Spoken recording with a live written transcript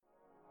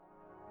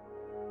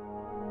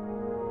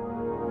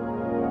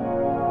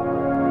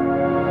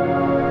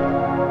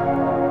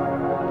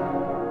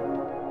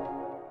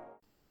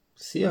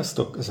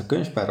Sziasztok! Ez a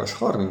Könyvpáros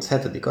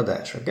 37.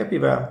 adása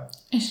Gepivel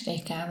és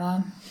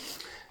Rékával.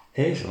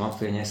 És a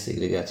Napfényes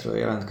Szigligetről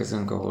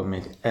jelentkezünk, ahol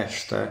még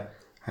este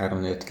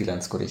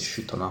 3-4-9-kor is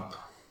süt a nap.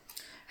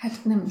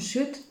 Hát nem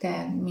süt,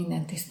 de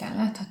minden tisztán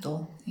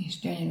látható, és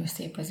gyönyörű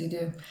szép az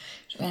idő,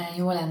 és olyan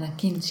jó lenne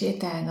kint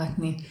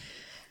sétálgatni,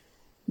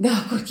 de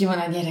akkor ki van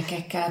a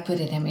gyerekekkel,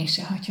 pörére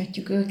se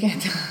hagyhatjuk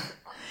őket.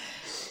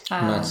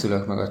 A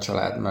nagyszülők meg a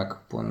család meg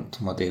pont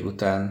ma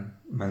délután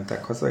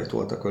mentek haza, itt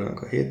voltak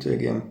velünk a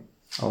hétvégén,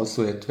 a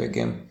hosszú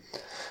hétvégén,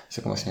 és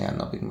akkor most néhány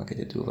napig meg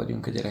egyedül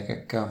vagyunk a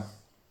gyerekekkel.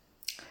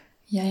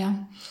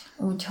 Jaja,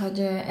 úgyhogy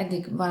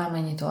eddig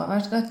valamennyit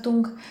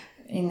olvasgattunk,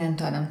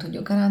 innentől nem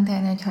tudjuk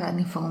garantálni, hogy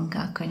haladni fogunk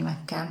el a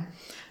könyvekkel.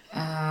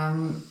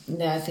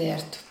 De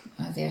azért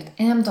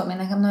én nem tudom,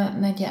 én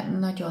nekem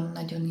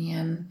nagyon-nagyon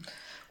ilyen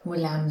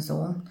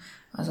hullámzó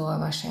az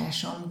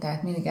olvasásom,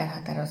 tehát mindig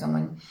elhatározom,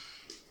 hogy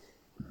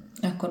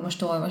akkor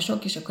most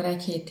olvasok, és akkor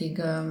egy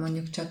hétig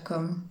mondjuk csak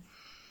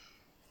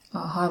a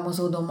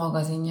halmozódó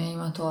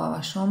magazinjaimat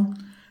olvasom,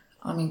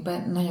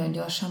 amikben nagyon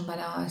gyorsan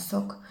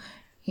belealszok,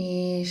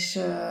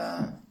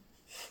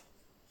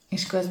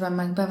 és közben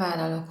meg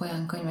bevállalok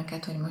olyan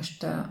könyveket, hogy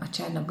most a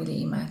Csernobili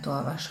Imát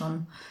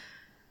olvasom.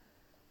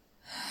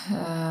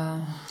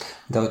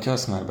 De hogyha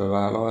azt már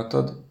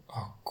bevállaltad,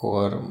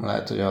 akkor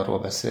lehet, hogy arról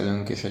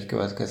beszélünk is egy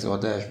következő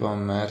adásban,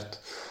 mert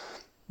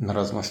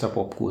az most a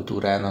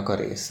popkultúrának a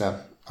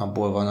része.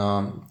 Abból van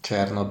a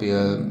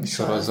Csernobil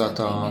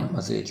sorozata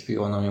az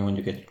HBO-n, ami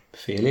mondjuk egy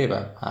fél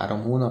éve,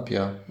 3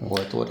 hónapja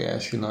volt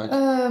óriási nagy.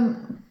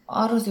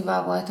 A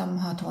Rozival voltam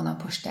 6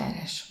 hónapos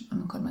terhes,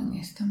 amikor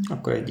megnéztem.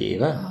 Akkor egy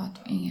éve?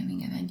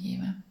 Igen, egy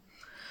éve.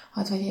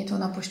 6 vagy 7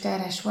 hónapos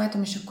terhes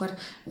voltam, és akkor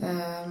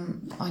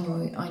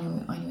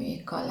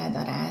anyujékkal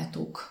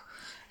ledaráltuk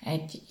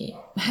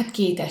hát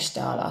 2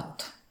 este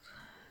alatt.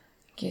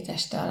 2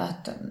 este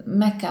alatt.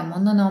 Meg kell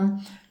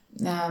mondanom,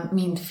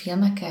 mind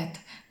filmeket,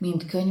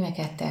 mind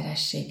könyveket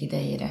terhesség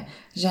idejére.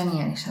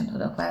 Zseniálisan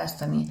tudok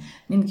választani.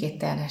 Mindkét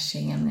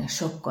terhességemnél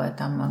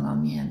sokkoltam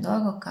magam ilyen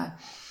dolgokkal,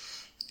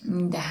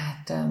 de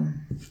hát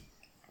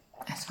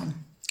ez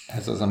van.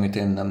 Ez az, amit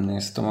én nem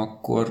néztem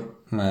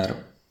akkor, mert...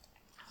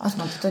 Azt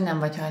mondtad, hogy nem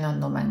vagy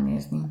hajlandó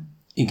megnézni.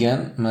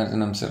 Igen, mert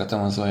nem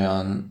szeretem az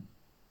olyan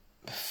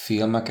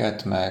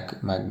filmeket,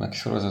 meg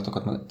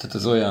sorozatokat, tehát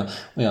az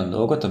olyan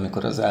dolgot,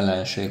 amikor az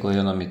ellenség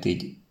olyan, amit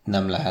így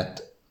nem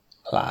lehet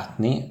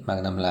látni,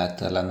 meg nem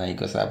lehet ellene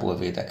igazából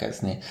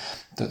védekezni.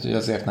 Tehát, hogy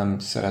azért nem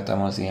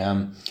szeretem az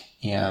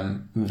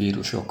ilyen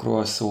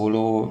vírusokról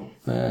szóló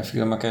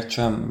filmeket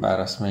sem, bár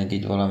azt még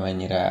így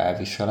valamennyire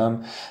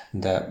elviselem,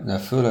 de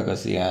főleg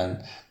az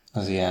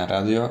ilyen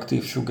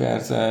radioaktív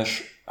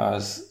sugárzás,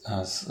 az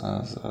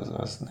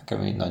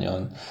nekem így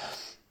nagyon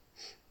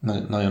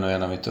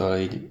olyan, amitől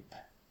így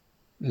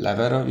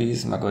lever a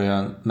víz, meg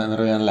mert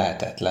olyan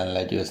lehetetlen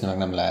legyőzni, meg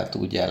nem lehet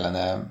úgy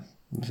ellene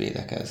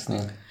védekezni.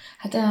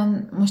 Hát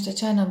most a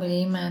Csernobili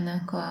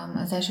Imának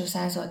az első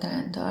 100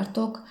 oldalán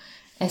tartok,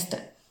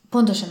 ezt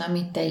pontosan,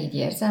 amit te így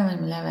érzel,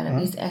 hogy level a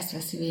víz, ezt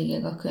veszi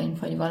végig a könyv,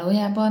 hogy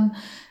valójában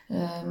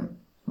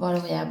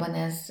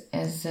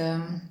ezt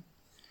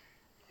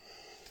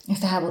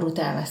a háborút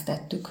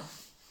elvesztettük.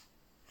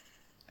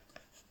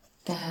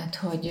 Tehát,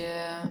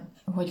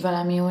 hogy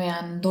valami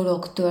olyan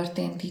dolog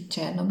történt itt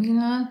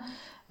Csernobilnál,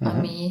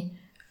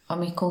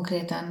 ami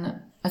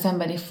konkrétan az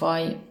emberi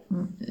faj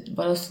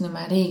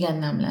valószínűleg már régen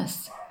nem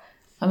lesz.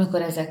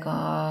 Amikor ezek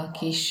a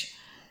kis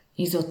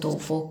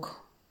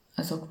izotópok,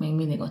 azok még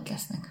mindig ott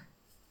lesznek.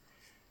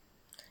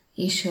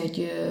 És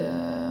hogy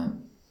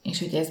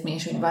ez mi,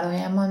 és hogy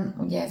valójában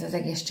ugye ez az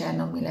egész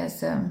Csernobil,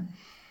 ez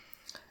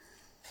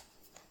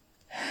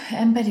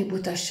emberi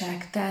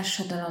butasság,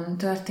 társadalom,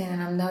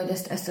 történelem, de hogy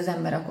ezt az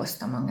ember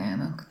okozta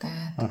magának.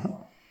 Tehát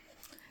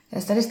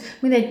ezt a részt,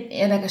 mindegy,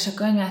 érdekes a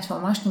könyv, át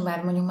fogom olvasni,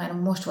 bár mondjuk már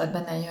most volt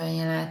benne egy olyan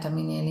jelenet,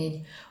 aminél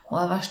így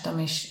olvastam,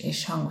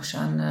 és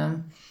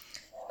hangosan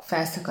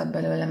felszakadt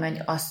belőlem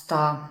egy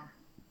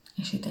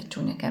és itt egy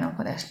csúnya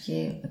káromkodást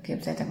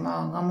képzeltek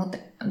magam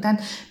után,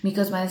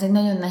 miközben ez egy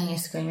nagyon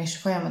nehéz könyv, és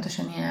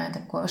folyamatosan ilyen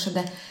jelenetek olvasod,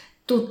 de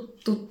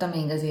tudta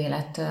még az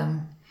élet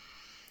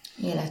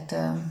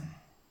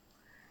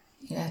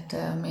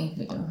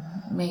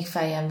még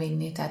feljebb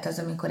vinni. Tehát az,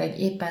 amikor egy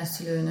éppen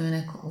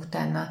szülőnőnek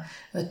utána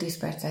 5-10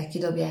 perccel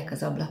kidobják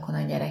az ablakon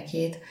a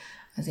gyerekét,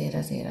 azért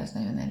az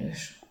nagyon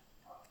erős.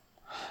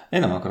 Én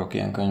nem akarok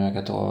ilyen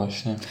könyveket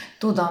olvasni.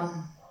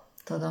 Tudom.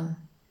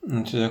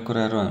 Úgyhogy akkor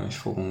erről nem is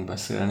fogunk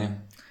beszélni.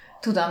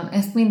 Tudom,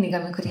 ezt mindig,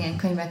 amikor ilyen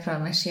könyvekről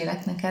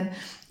mesélek neked,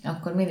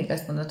 akkor mindig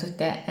azt mondod, hogy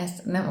te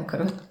ezt nem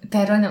akarod, te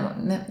erről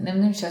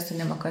nem is azt, hogy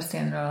nem akarsz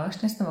ilyenről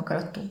olvasni, ezt nem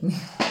akarod tudni.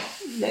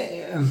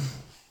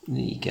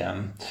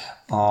 Igen.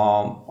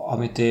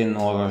 Amit én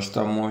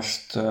olvastam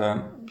most,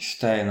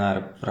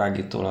 Steinar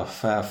Bragitól a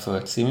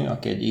Felföld című,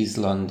 aki egy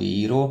izlandi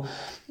író,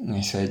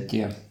 és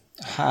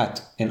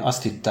én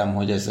azt hittem,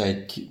 hogy ez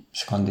egy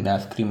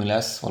skandináv krimi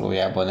lesz,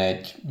 valójában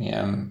egy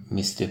ilyen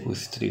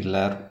misztikus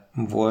thriller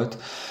volt.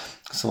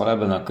 Szóval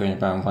ebben a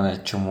könyvben van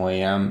egy csomó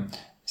ilyen,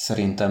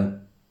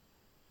 szerintem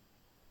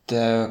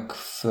tök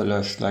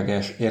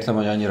fölösleges, értem,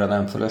 hogy annyira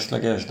nem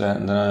fölösleges, de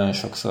nagyon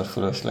sokszor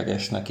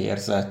fölöslegesnek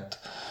érzett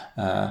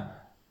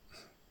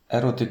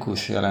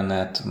erotikus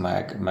jelenet,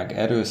 meg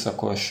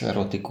erőszakos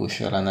erotikus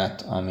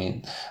jelenet,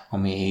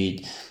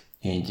 ami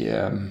így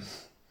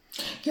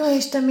Jó,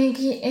 és te még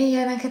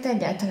ilyeneket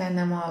egyáltalán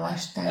nem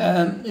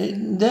olvastál.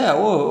 de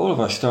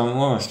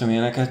olvastam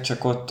ilyeneket,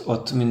 csak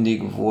ott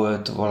mindig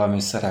volt valami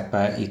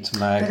szerepe, itt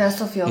meg... Például a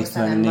Sofia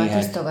Oxanenban a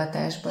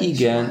tisztogatásban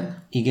is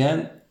van.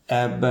 Igen,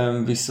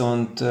 ebben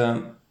viszont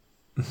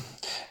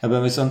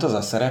az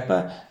a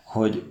szerepe,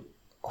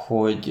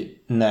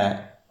 hogy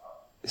ne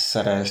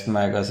szeresd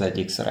meg az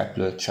egyik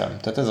szereplőt sem.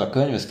 Tehát ez a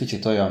könyv, ez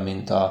kicsit olyan,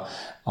 mint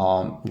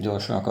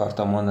gyorsan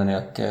akartam mondani,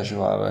 a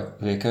Casual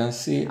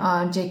Vacancy.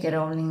 A J.K.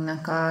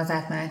 Rowlingnak az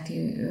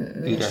átmeneti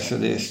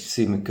üresedés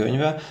című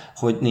könyve,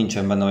 hogy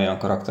nincsen benne olyan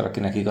karakter,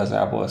 akinek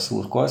igazából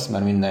szurkolsz,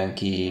 mert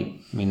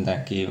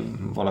mindenki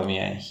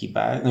valamilyen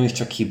hibás, nem is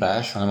csak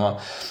hibás, hanem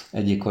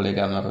egyik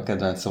kollégámnak a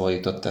kedvenc szava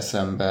jutott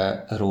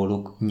eszembe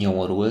róluk,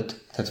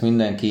 nyomorult. Tehát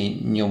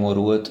mindenki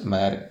nyomorult,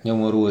 mert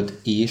nyomorult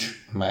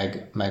is,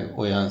 meg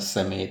olyan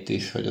szemét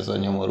is, hogy az a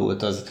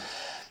nyomorult, az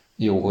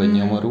jó, hogy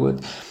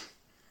nyomorult.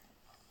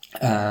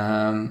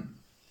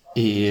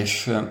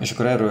 És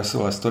akkor erről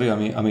szól a sztori,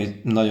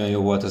 ami nagyon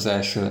jó volt az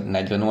első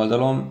 40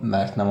 oldalon,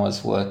 mert nem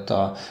az volt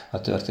a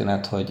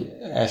történet, hogy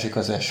esik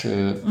az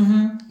eső,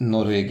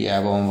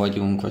 Norvégiában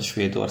vagyunk, vagy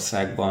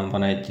Svédországban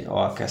van egy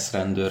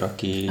alkeszrendőr,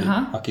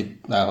 aki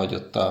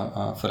elhagyott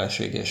a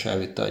felesége és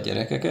elvitte a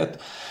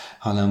gyerekeket,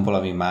 hanem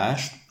valami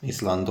más.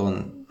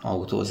 Izlandon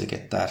autózik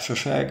egy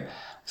társaság,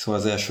 szóval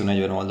az első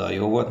 40 oldal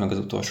jó volt, meg az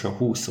utolsó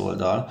 20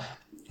 oldal,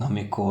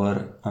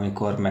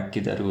 amikor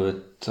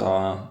megkiderült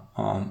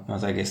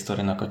az egész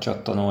sztorinak a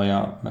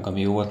csattanója, meg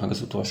ami jó volt, meg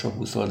az utolsó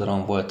 20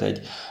 oldalon volt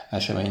egy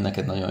eseménynek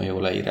egy nagyon jó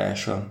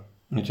leírása.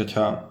 Úgyhogy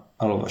ha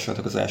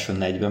elolvassátok az első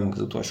 40, meg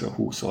az utolsó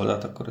 20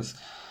 oldalt, akkor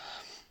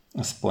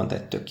ez pont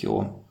egy tök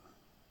jó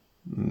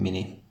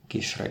mini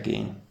kis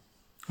regény.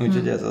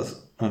 Úgyhogy ez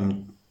az,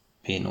 amit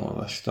én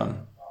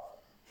olvastam.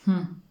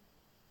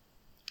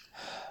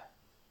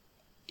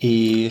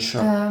 És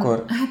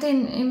akkor... Hát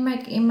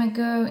én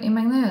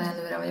meg nagyon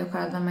előre vagyok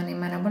haladva, mert én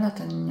már a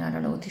balatoni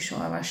nyaralót is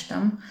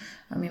olvastam,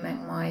 ami meg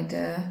majd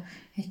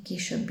egy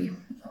későbbi...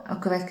 A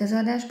következő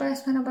adásban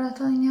lesz már a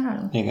balatoni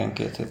nyaraló? Igen,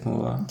 2 hét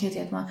múlva. 2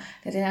 hét múlva.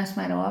 Tehát én azt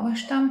már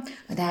olvastam.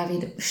 A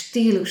Dávid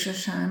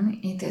stílusosan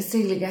itt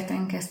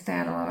Szigligeten kezdte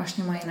el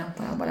olvasni mai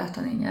nappal a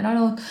balatoni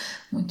nyaralót,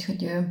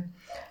 úgyhogy ő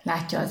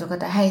látja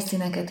azokat a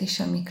helyszíneket is,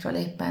 amikről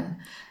éppen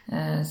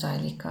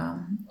zajlik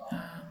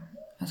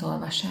az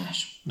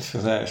olvasás. És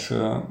az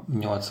első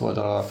 8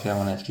 oldal alapján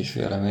van egy kis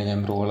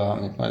véleményem róla,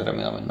 amit majd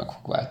remélem, hogy meg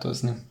fog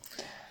változni.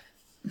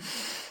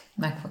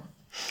 Meg fog.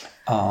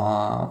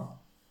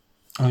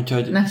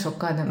 Úgyhogy nem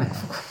sokkal, de meg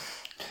fog.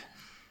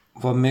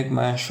 Van még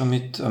más,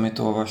 amit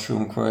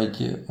olvasunk,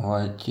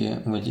 vagy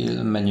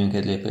menjünk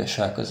egy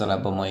lépéssel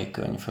közelebb a mai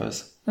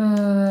könyvhöz?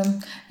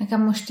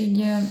 Nekem most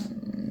így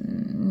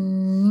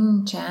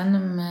nincsen,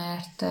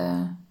 mert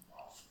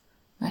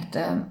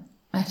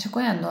csak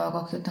olyan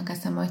dolgok jutnak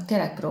eszembe, hogy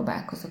tényleg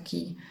próbálkozok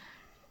így.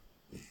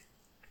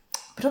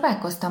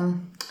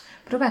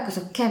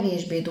 Próbálkozok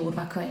kevésbé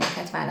durva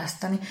könyveket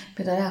választani.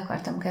 Például el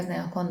akartam kezdeni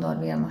a Kondor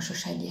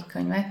Vilmosos egyik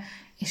könyvet,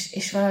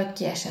 és valahogy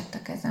kiesett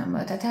a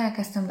kezemből. Tehát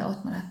elkezdtem, de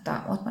ott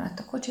maradt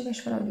a kocsiba,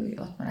 és valahogy úgy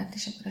ott maradt,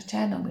 és akkor a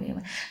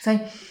Csernobyl-ben.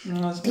 Szóval,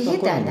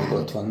 hidd el, Dávid,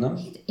 ott van, nem?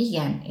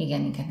 Igen.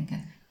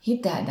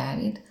 Hidd el,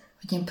 Dávid,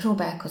 hogy én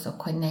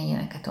próbálkozok, hogy ne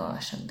ilyeneket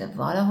olvasok, de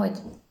valahogy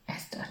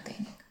ez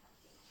történik.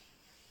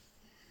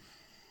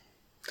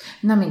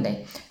 Na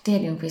mindegy,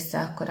 térjünk vissza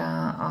akkor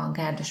a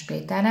Gárdos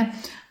Péterre.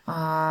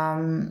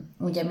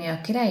 Ugye mi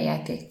a Királyi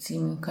Játék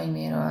című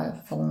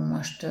könyvéről fogunk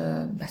most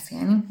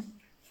beszélni,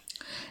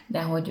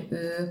 de hogy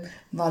ő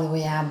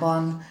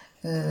valójában,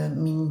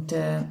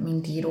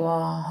 mint író, a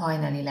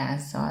Hajnali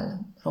Lázzal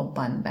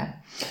robbant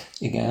be.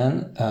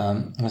 Igen,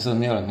 azon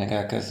mielőtt még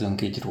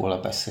elkezdünk így róla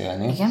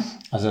beszélni, igen?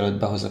 Azelőtt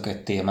behozok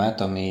egy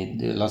témát, ami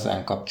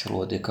lazán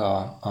kapcsolódik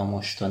a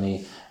mostani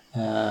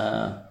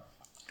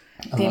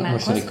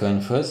mostani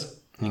könyvhöz.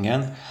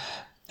 Igen.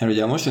 Mert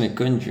ugye a mostani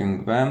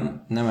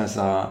könyvünkben nem ez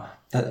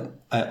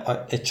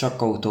egy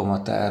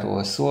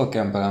sakkautomatáról szól,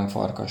 Campbell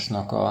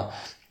Farkasnak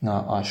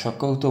a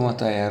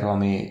sakkautomatájáról,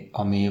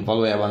 ami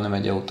valójában nem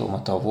egy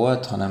automata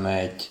volt, hanem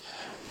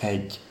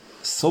egy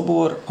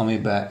szobor,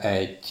 amiben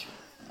egy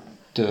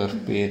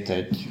törpét,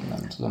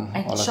 nem tudom,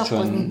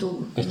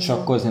 egy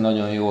sakkozni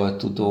nagyon jól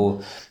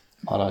tudó,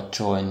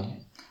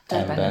 alacsony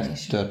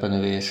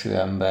törpenövésű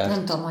ember.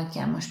 Nem tudom, hogy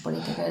kell most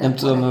politikai. Nem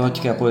tudom, hogy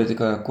kell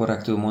politikai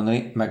korrektül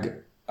mondani,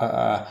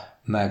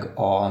 meg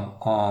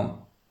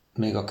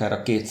még akár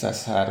a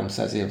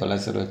 200-300 évvel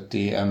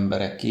ezelőtti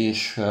emberek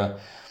is,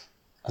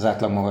 az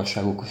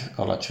átlagmagasságuk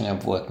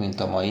alacsonyabb volt, mint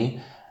a mai.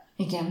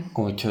 Igen.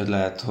 Úgyhogy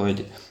lehet,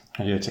 hogy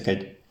ő csak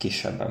egy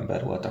kisebb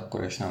ember volt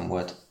akkor, és nem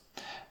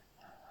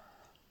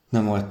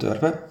volt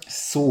törpe.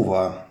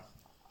 Szóval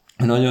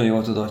nagyon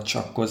jól tudott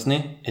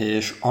csakkozni,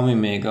 és ami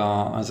még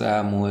az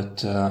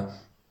elmúlt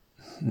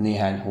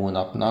néhány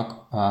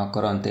hónapnak, a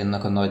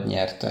karanténnak a nagy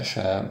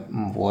nyertese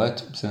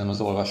volt, szerintem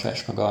az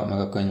olvasás meg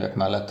a könyvek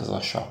mellett az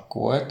a sakk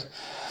volt.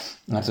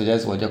 Mert hogy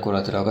ez volt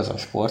gyakorlatilag az a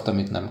sport,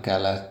 amit nem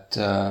kellett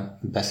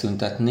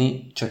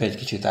beszüntetni, csak egy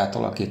kicsit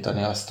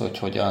átalakítani azt, hogy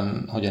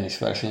hogyan is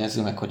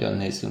versenyezzünk, meg hogyan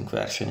nézzünk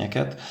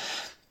versenyeket.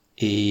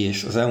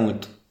 És az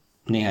elmúlt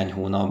néhány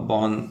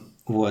hónapban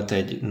volt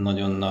egy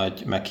nagyon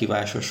nagy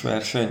meghívásos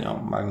verseny, a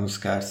Magnus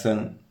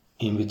Carlsen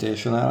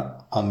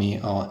Invitational,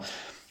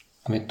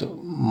 amit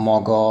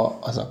maga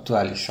az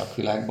aktuális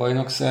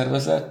sakkvilágbajnok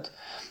szervezett,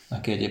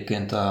 aki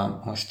egyébként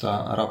most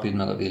a Rapid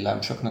meg a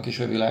villámsaknak is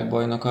a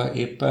világbajnoka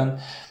éppen,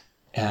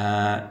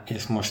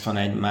 és most van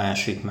egy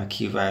másik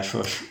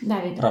meghívásos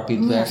Dávid,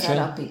 Rapid verseny. Mi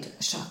az a Rapid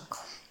sakk?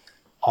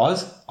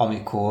 Az,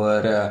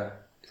 amikor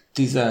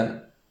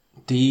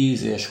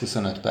 10 és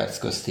 25 perc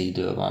közti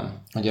idő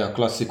van. Ugye a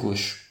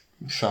klasszikus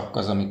sakk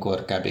az,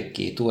 amikor kb.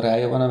 2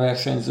 órája van a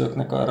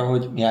versenyzőknek arra,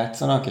 hogy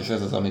játszanak, és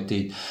ez az, amit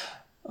így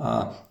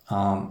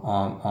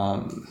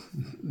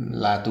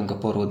látunk a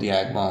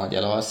paródiákban, hogy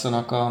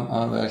elalszanak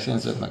a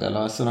versenyzők, meg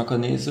elalszanak a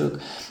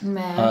nézők.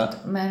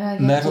 Mert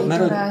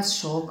 2 óra az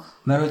sok.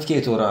 Mert hogy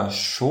 2 óra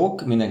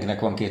sok, mindenkinek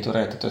van 2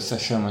 órája, tehát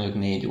összesen mondjuk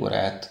 4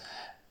 órát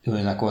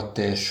ülnek ott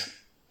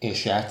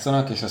és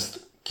játszanak, és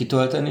azt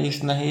kitölteni is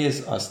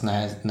nehéz, azt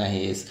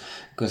nehéz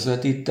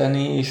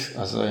közvetíteni is,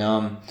 az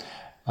olyan,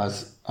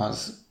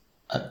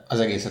 az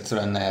egész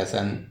egyszerűen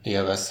nehezen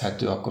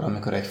élvezhető akkor,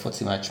 amikor egy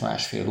foci meccs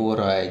 1,5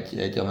 óra,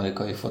 egy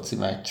amerikai foci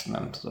meccs,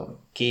 nem tudom,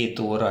 2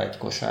 óra, egy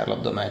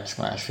kosárlabda meccs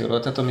 1,5 óra,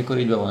 tehát amikor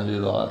így be van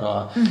lőve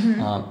arra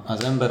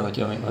az ember,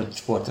 hogy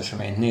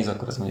sporteseményt néz,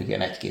 akkor az mondjuk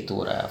ilyen 1-2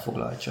 óra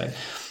elfoglaltság.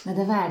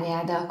 De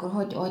várjál, de akkor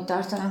hogy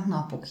tartanak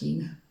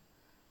napokig?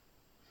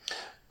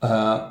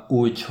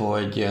 Úgy,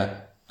 hogy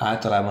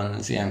általában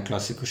az ilyen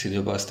klasszikus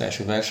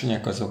időbeosztású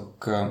versenyek,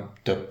 azok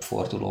több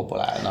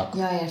fordulóból állnak.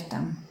 Ja,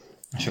 értem.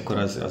 És akkor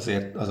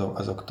azért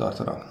azok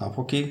tartanak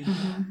napokig.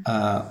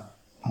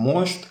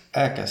 Most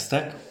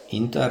elkezdtek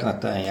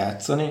interneten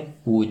játszani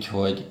úgy,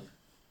 hogy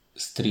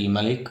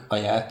streamelik a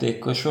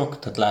játékosok,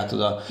 tehát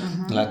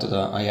látod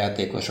a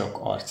játékosok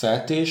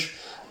arcát is,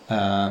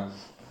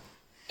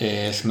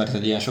 és mert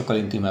egy ilyen sokkal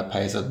intimebb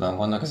helyzetben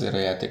vannak, azért a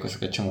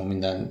játékosok egy csomó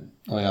minden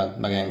olyan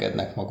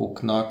megengednek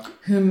maguknak.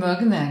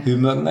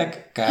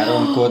 Hümmögnek,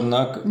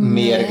 káromkodnak,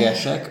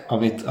 mérgesek,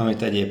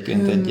 amit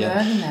egyébként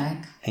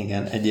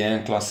egy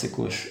ilyen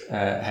klasszikus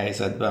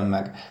helyzetben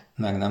meg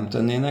nem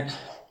tennének.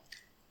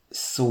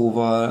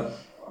 Szóval,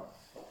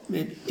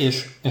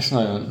 és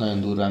nagyon,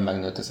 nagyon durván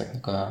megnőtt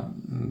ezeknek a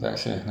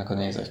versenyeknek a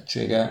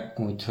nézettsége,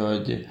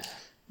 úgyhogy...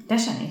 Te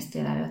sem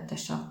néztél előtte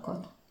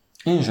sakkot?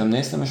 Én sem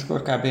néztem, és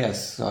akkor kb.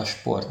 Ez a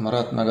sport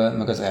maradt,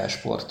 meg az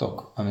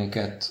e-sportok,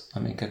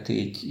 amiket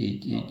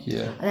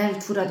így...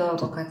 Lehet fura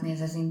dolgokat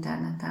néz az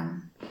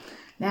interneten.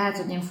 Lehet,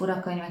 hogy én fura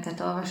könyveket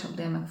olvasok,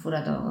 de én meg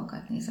fura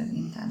dolgokat néz az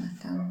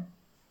interneten.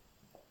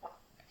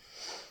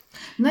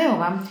 Na jó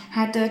van,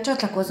 hát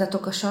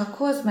csatlakozzatok a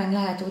sakkhoz, meg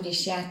lehet úgy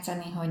is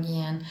játszani, hogy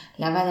ilyen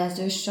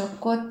levelezős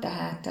sakkot,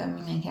 tehát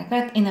mindenki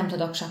akar. Én nem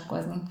tudok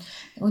sakkozni.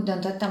 Úgy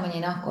döntöttem, hogy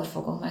én akkor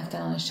fogok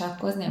megtanulni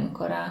sakkozni,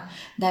 amikor a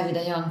Dávid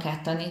a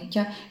Jankát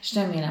tanítja, és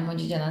remélem,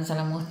 hogy ugyanazzal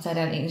a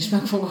módszerrel én is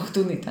meg fogok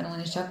tudni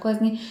tanulni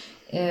sakkozni.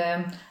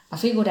 A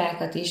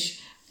figurákat is,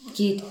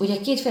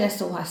 ugye kétféle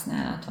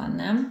szóhasználat van,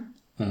 nem?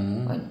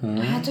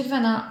 Hát, hogy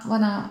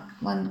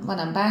van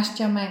a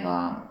bástya, meg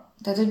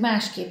tehát, hogy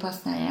másképp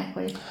használják,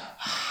 hogy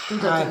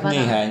tudod,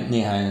 hát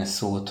néhány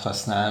szót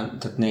használ,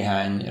 tehát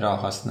néhányra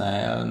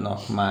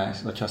használnak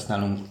más, vagy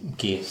használunk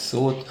 2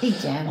 szót.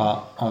 Igen.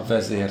 A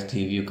vezért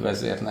hívjuk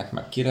vezérnek,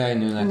 meg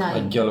királynőnek, a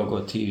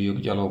gyalogot hívjuk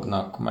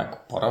gyalognak,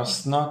 meg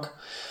parasztnak.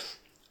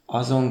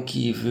 Azon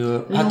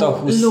kívül, hát a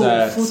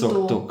huszárt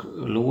szoktuk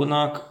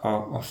lónak,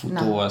 a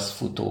futó az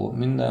futó.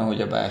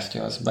 Mindenhogy a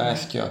bástya az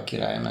bástya, a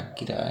király meg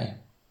király.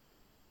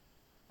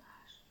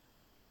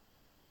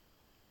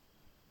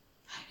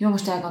 Jó,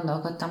 most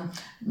elgondolkodtam.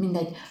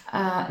 Mindegy.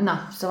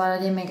 Na, szóval,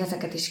 hogy én még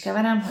ezeket is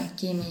keverem, hogy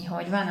ki mi,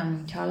 hogy van,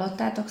 amit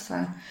hallottátok,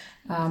 szóval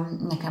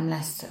nekem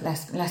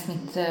lesz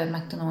mit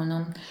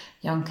megtanulnom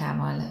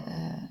Jankával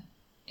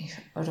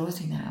és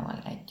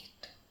Rozinával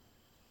együtt.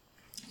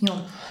 Jó.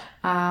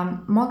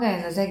 Maga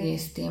ez az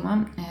egész téma,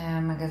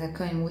 meg ez a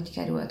könyv úgy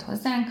került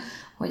hozzánk,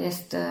 hogy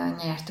ezt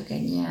nyertük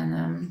egy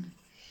ilyen,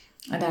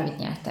 a Dávid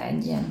nyerte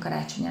egy ilyen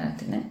karácsony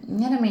előtti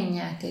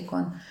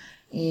nyereményjátékon,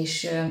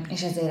 és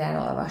ezért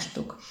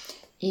elolvastuk.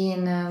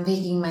 Én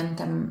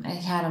végigmentem,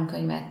 3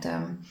 könyvet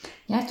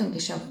nyertünk,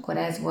 és akkor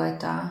ez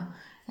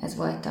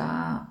volt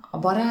a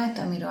barát,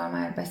 amiről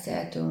már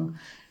beszéltünk.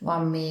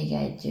 Van még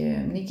egy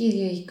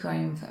nigériai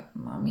könyv,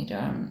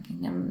 amiről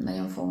nem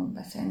nagyon fogunk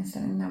beszélni,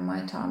 szerintem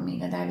majd, ha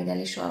még a Dávid el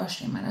is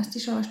olvasni, én már azt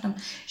is olvastam,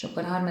 és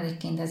akkor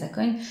harmadikként ez a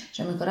könyv, és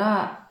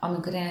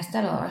amikor én ezt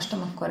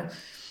elolvastam, akkor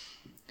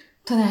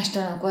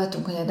tanástalanok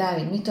voltunk, hogy a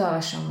Dávid mit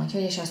olvasom, vagy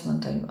hogy, és azt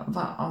mondta, hogy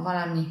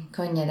valami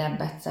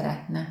könnyedebbet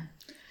szeretne.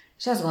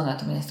 És azt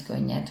gondoltam, hogy ez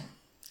könnyed.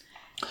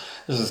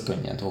 Ez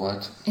könnyed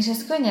volt. És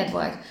ez könnyed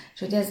volt. És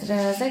hogy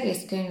ezre az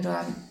egész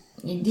könyvről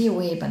így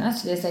dióhéjban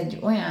az, hogy ez egy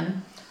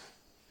olyan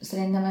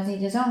szerintem ez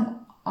így az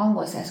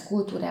angol száz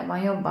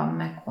kultúrában jobban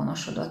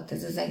meghonosodott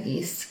ez az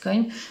egész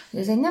könyv, hogy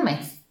ez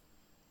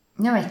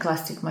nem egy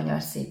klasszik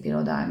magyar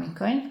szépirodalmi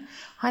könyv,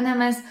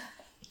 hanem ez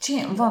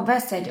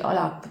vesz egy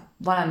alap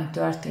valami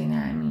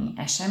történelmi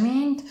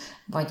eseményt,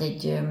 vagy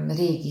egy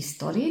régi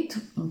sztorit,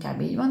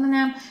 inkább így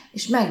mondanám,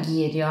 és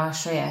megírja a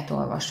saját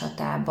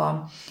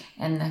olvasatába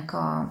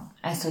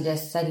ezt, hogy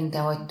ez szerinte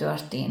hogy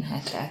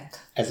történhetett.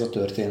 Ez a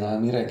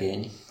történelmi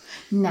regény?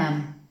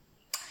 Nem.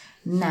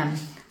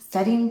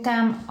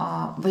 Szerintem,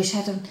 vagyis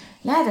hát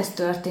lehet ez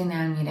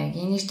történelmi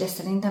regény is, de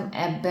szerintem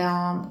ebbe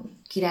a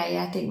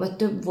királyjátékban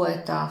több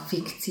volt a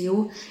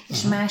fikció,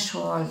 és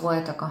máshol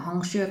voltak a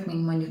hangsúlyok,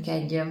 mint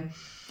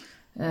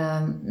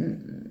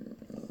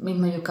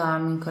mondjuk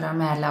amikor a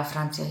Merle a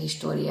francia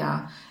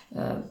história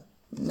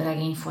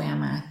regény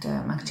folyamát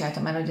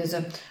megcsinálta, mert hogy ez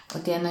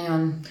ott ilyen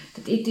nagyon,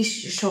 tehát itt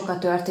is sok a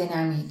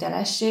történelmi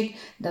hitelesség,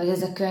 de hogy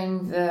ez a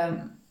könyv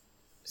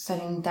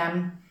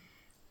szerintem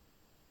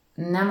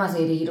nem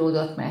azért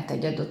íródott, mert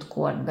egy adott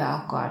kort be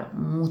akar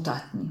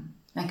mutatni.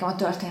 Nekem a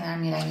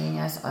történelmi regény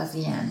az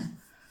ilyen.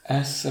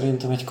 Ez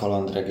szerintem egy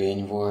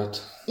kalandregény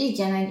volt.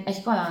 Igen,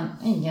 egy kaland,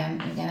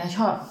 igen.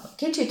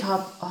 Kicsit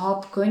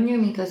könnyű,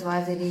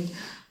 miközben azért így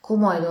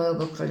komoly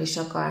dolgokról is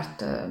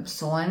akart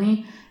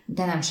szólni,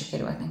 de nem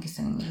sikerült neki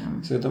szerintem.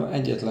 Szerintem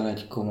egyetlen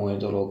egy komoly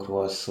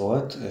dologról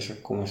szólt, és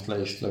akkor most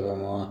le is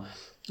lövöm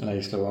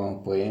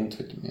a poént,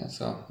 hogy mi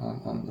ez a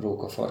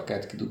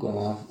rókafarkát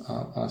kidugom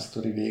a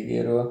sztori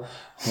végéről,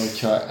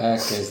 hogyha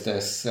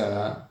elkezdesz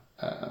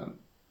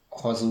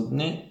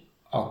hazudni,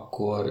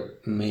 akkor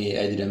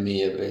egyre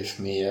mélyebbre és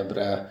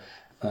mélyebbre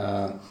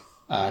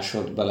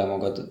ásod bele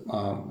magad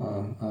a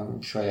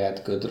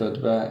saját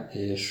gödrödbe,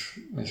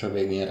 és a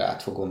végén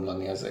rád fog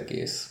omlani az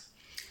egész.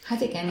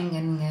 Hát igen.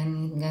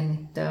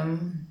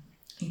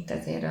 Itt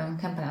azért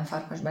Kempelen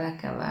Farkas bele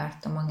kell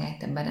várta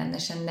magát ebben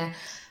rendesen, de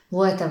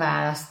volt a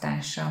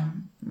választása,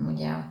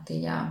 ugye ott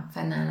így a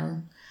fennálló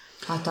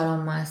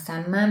hatalommal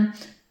szemben.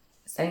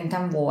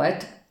 Szerintem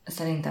volt,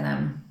 szerintem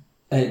nem.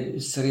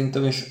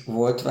 Szerintem is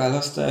volt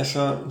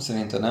választása,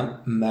 szerintem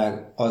nem,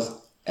 meg az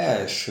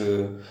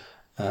első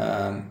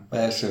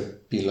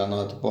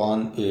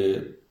pillanatban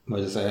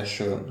vagy az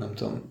első, nem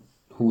tudom,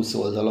 20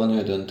 oldalon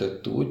ő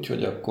döntött úgy,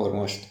 hogy akkor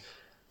most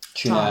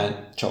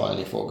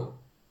csalni fog.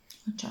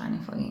 Csalni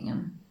fog,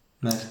 igen.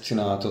 Mert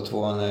csinálhatott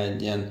volna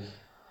egy ilyen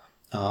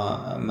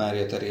a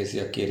Mária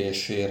Terézia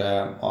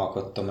kérésére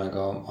alkotta meg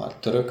a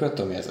törököt,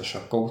 ami ez a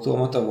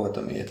sakkautomata volt,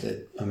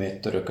 ami egy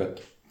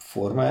törököt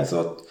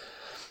formázott,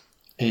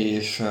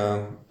 és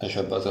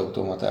ebbe az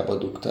automatába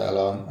dugta el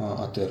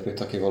a törpét,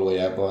 aki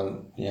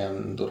valójában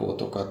ilyen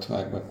dorótokat,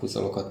 meg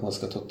húzalokat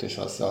mozgatott, és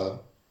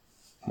azzal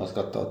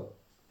mozgatta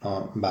a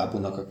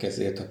bábúnak a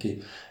kezét,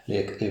 aki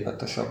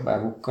lépett a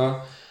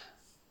sakkbábukkal.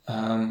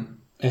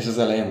 És az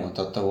elején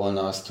mondhatta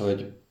volna azt,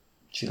 hogy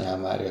csinál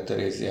Mária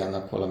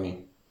Teréziának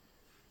valami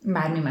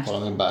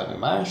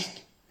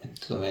mást,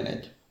 tudom én,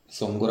 egy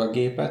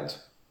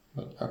zongoragépet,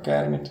 vagy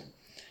akármit.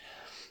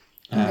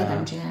 De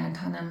nem csinált,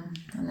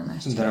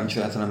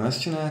 hanem ezt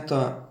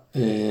csinálta,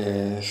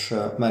 és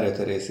Mária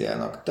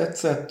Teréziának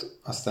tetszett,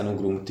 aztán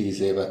ugrunk 10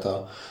 évet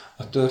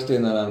a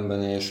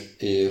történelemben,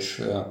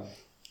 és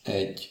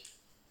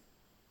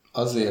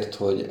azért,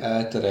 hogy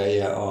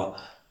elterelje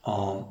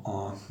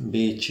a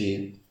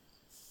bécsi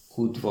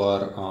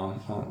udvar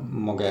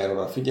magáról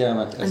a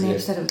figyelmet,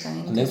 ezért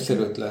a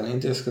népszerűtlen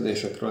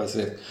intézkedésekről,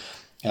 ezért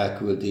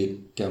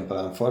elküldi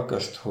Kempelen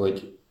Farkast,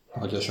 hogy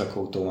a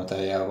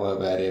sakkautomatájával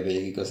verje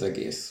végig az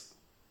egész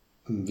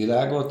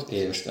világot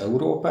és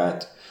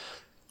Európát,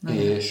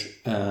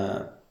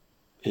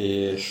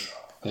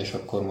 és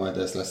akkor majd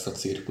ez lesz a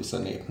cirkusz a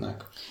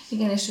népnek.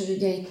 Igen, és hogy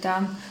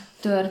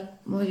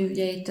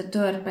ugye itt a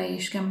törpe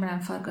és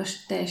Kempelen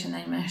Farkas teljesen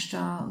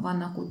egymásra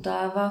vannak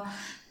utalva,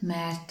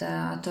 mert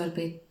a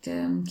törpét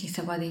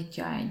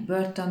kiszabadítja egy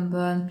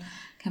börtönből,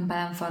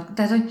 Kempelen Farkas.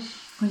 Tehát,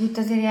 hogy itt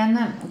azért ilyen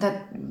nem,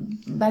 tehát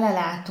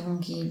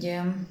belelátunk így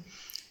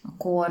a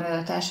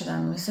kor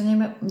társadalmi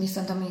viszonyába,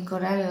 viszont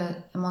amikor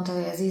mondta,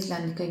 hogy az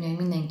izlandi könyvben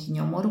mindenki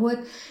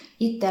nyomorult,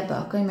 itt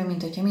ebben a könyvben,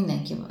 mint hogyha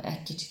mindenki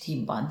egy kicsit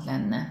hibbant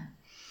lenne.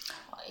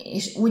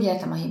 És úgy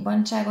értem a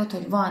hibbantságot,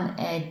 hogy van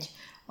egy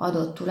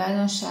adott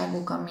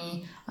tulajdonságuk,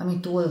 ami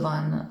túl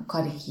van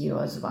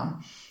karikírozva.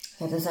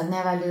 Tehát ez a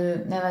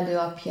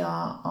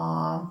nevelőapja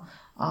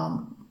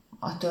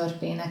a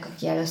törpének,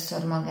 aki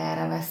először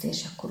magára vesz,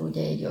 és akkor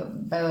ugye így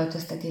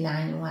beöltözteti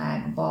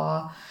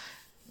lányuákba,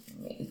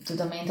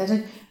 tudom én, tehát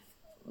hogy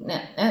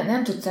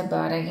nem tudsz ebbe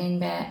a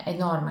regénybe egy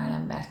normál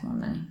embert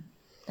mondani.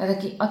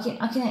 Tehát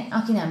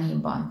aki nem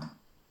hibbant.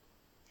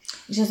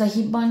 És ez a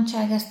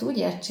hibbantság, ezt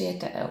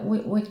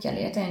úgy kell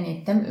érteni,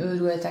 hogy nem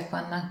őrültek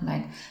vannak,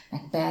 meg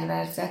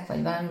perverzek,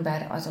 vagy valami,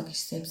 bár azok is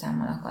szép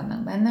számmal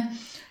akadnak benne,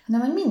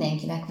 hanem hogy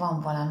mindenkinek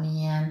van valami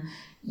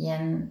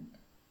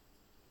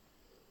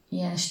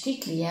ilyen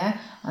stiklie,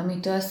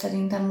 amitől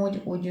szerintem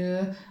úgy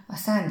ő a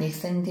szándék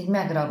szerint így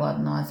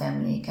megragadna az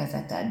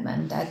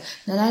emlékezetedben. Tehát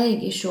de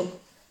eléggé sok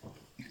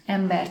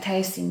embert,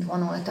 helyszínt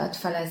vonultat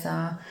fel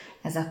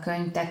ez a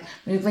könyv. Tehát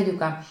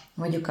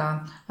mondjuk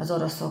az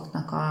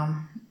oroszoknak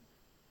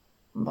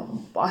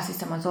azt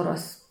hiszem az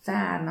orosz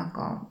cárnak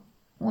a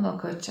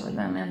unoköccse, vagy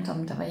valami, nem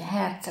tudom, vagy a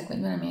herceg,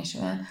 vagy valami és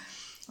olyan,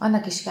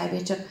 annak is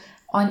kb. Csak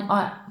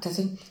tehát,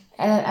 hogy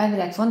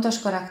elvileg fontos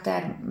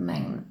karakter,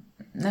 meg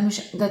nem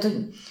is, de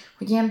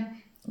hogy ilyen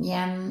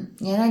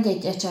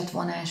egy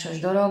ecsetvonásos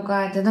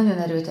dologgal, de nagyon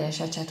erőteljes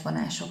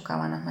ecsetvonásokkal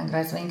vannak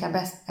megrajzva, inkább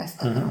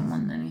ezt akarom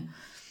mondani.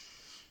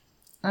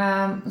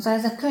 Szóval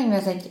ez a könyv,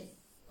 ez egy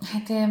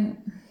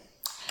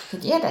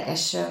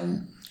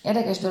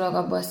érdekes dolog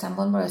abból a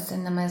szempontból, hogy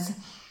szerintem ez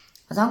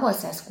az angol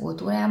száz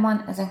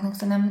kultúrában ezeknek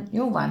szerintem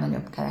jóval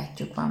nagyobb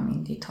keretjük van,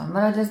 mint itthon.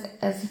 Valahogy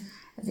ez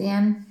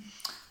ilyen...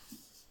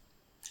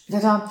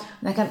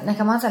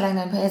 Nekem az a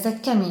legnagyobb, hogy ez egy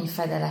kemény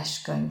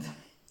fedeles könyv.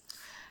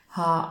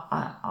 Ha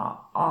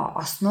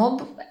a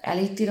sznob,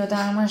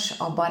 elitirodalmas,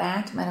 a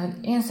barát, mert hogy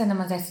én szerintem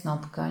az egy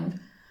sznob könyv,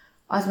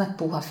 az meg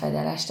puha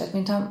fedeles. Tehát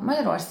mintha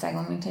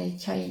Magyarországon,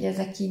 mintha így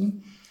ezek így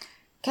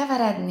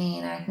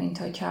keverednének, mint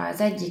hogyha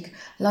az egyik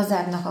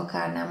lazábbnak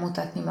akarná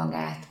mutatni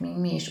magát, mint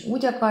mi, és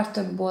úgy akar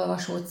több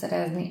olvasót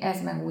szerezni,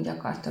 ez meg úgy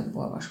akar több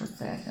olvasót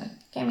szerezni.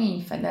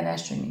 Kemény,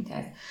 fedeles, hogy mint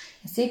ez.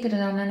 A szép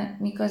irodalom,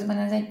 miközben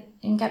ez egy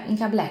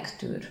inkább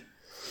lektűr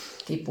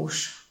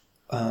típus.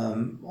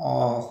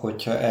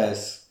 Hogyha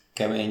ez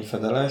kemény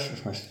fedeles,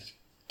 és most egy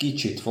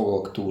kicsit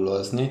fogok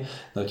túlozni,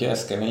 de hogyha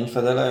ez kemény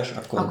fedeles,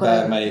 akkor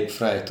bármelyik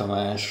Frey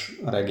Tamás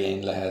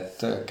regény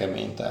lehet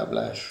kemény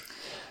táblás.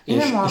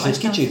 És egy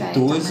kicsit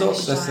túlzok,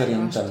 de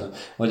szerintem nem.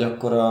 Vagy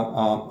akkor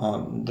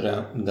a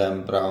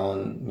Dan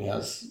Brown, mi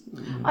az?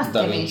 Azt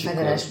kemény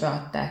fedelesbe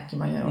adták ki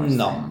Magyarországon.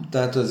 Na,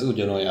 tehát ez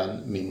ugyanolyan,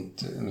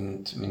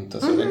 mint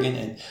az a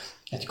regény.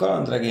 Egy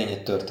kalandregény,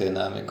 egy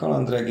történelmi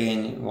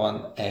kalandregény,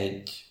 van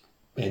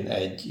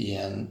egy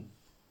ilyen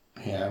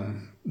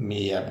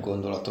mélyebb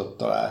gondolatot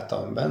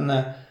találtam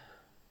benne.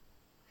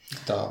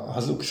 Itt a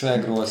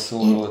hazugságról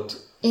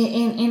szólót.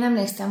 Én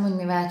emlékszem, hogy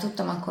mivel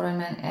tudtam akkor,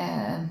 hogy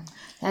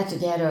lehet,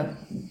 hogy erről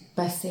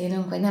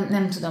beszélünk, vagy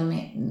nem tudom,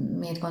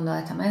 miért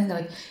gondoltam ezt, de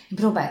hogy én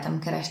próbáltam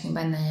keresni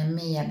benne ilyen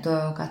mélyebb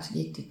dolgokat, hogy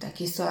itt a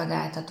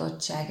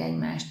kiszolgáltatottság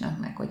egymásnak,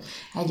 meg hogy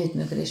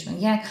együttműködés, meg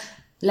ilyenek.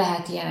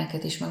 Lehet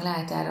ilyeneket is, meg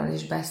lehet erről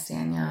is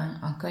beszélni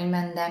a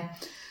könyvben, de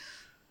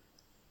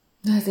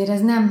azért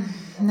ez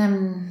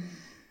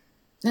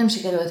nem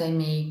sikerült egy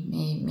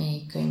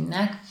mély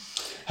könyvnek.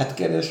 Hát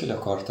kérdés, hogy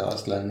akart-e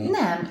azt lenni?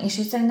 Nem, és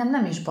így szerintem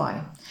nem is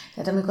baj.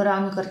 Tehát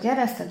amikor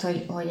kérdezted,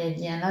 hogy egy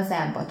ilyen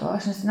lazábbat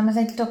olvasni, szerintem ez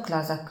egy tök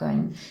laza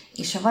könyv.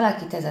 És ha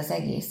valakit ez az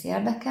egész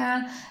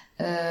érdekel,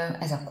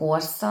 ez a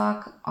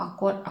korszak,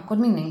 akkor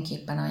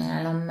mindenképpen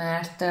ajánlom,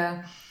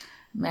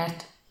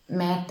 mert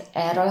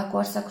erről a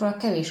korszakról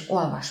kevés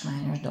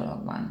olvasmányos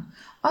dolog van.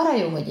 Arra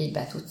jó, hogy így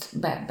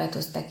be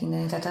tudsz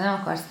tekinteni. Tehát ha nem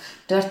akarsz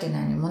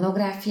történelmi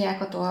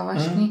monográfiákat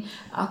olvasni,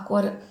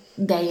 akkor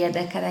de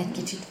érdekel egy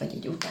kicsit, vagy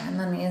így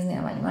utána nézni,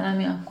 vagy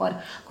valami,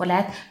 akkor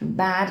lehet.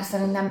 Bár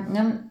szerintem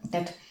nem,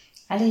 tehát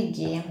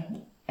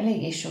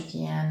eléggé sok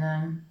ilyen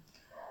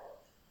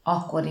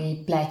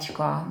akkori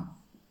pletyka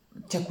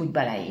csak úgy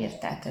beleírt.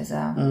 Tehát ez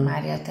a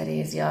Mária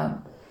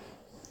Terézia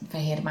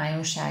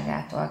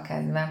fehérmájúságától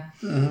kezdve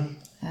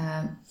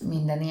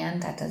minden ilyen,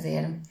 tehát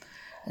azért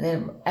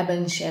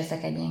ebben is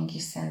érzek egy ilyen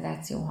kis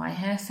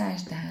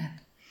szenzációhajhászást, de hát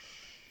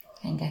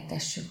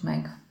engedtessük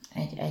meg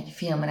egy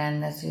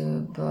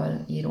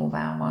filmrendezőből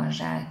íróvá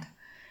avanzsált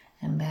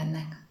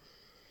embernek.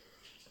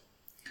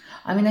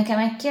 Ami nekem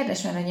egy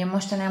kérdés, mert én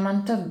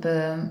mostanában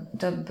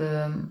több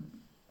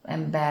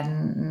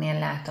embernél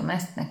látom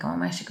ezt, nekem a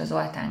másik az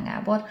Zoltán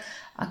Gábor,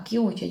 aki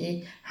úgy,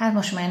 hogy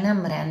most már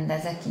nem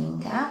rendezek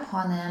inkább,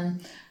 hanem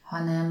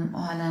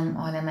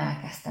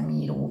elkezdtem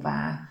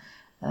íróvá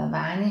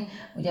válni.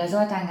 Ugye az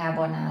Zoltán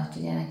Gábornál ott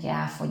ugye neki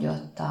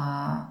elfogyott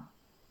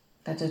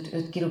tehát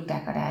őt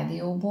kirúgták a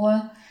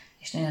rádióból,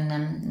 és nagyon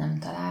nem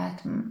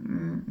talált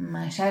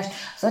más állást.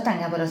 A Zoltán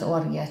Gábor az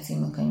Orgia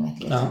című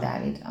könyvet írta,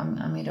 Dávid,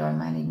 amiről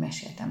már így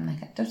meséltem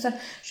neked többször,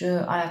 és ő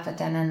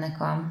alapvetően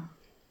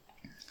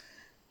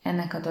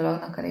ennek a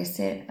dolognak a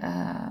részé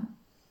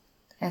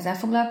ezzel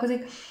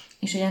foglalkozik,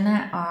 és ugye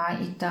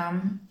itt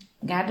a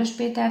Gárdos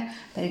Péter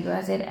pedig ő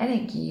azért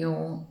elég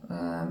jó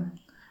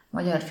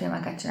magyar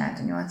filmeket csinált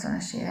a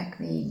 80-as évek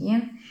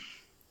végén,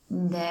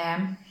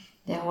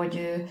 de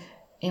hogy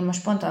én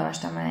most pont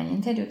olvastam el egy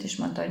interjút, és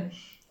mondta,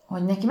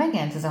 hogy neki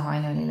megjelent ez a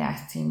Hajnali Láz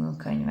című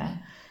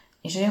könyve,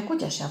 és hogy a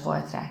kutya se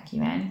volt rá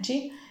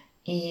kíváncsi,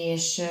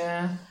 és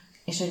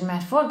hogy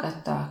már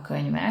forgatta a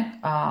könyvet,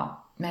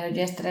 mert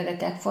ugye ezt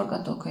eredetileg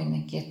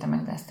forgatókönyvnek írta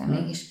meg, de aztán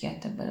mégis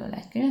kiadtak belőle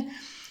egy könyvet,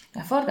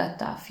 de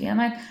forgatta a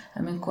filmet,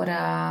 amikor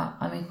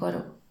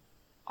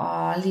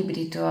a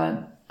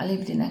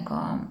Librinek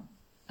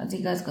az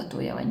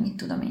igazgatója, vagy mit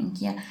tudom én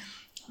ki,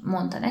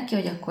 mondta neki,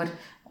 hogy akkor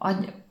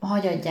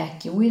hagyadják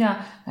ki újra,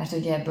 mert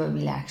ugye ebből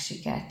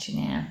világsikert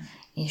csinál,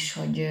 és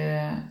hogy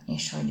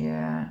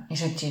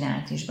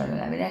csinált is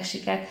belőle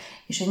világsikert,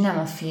 és hogy nem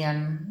a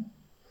film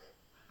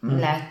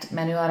lett,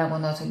 mert ő arra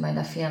gondolt, hogy majd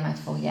a film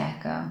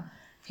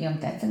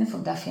tetszeni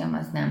fog, de a film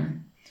az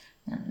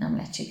nem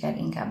lett siker,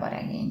 inkább a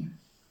regény.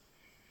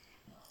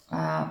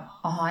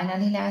 A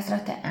Hajnali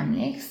Lázra te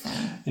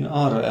emlékszel? Én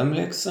arra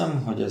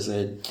emlékszem, hogy ez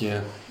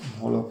egy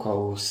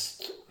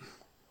holokauszt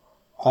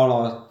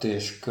alatt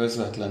és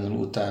közvetlenül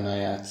utána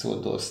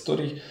játszódó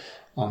sztori,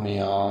 ami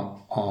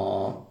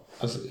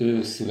az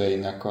ő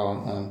szüleinek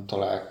a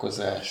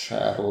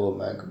találkozásáról,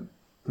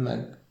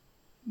 meg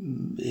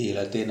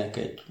életének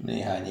egy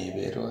néhány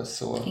évéről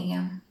szól.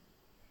 Igen.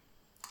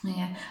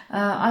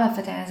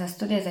 Alapvetően ez a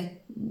sztori, ez egy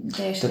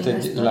teljesen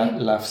Tehát egy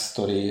love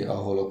story a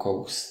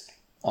holokauszt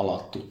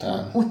alatt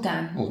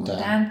Után,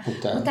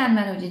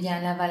 mert hogy egy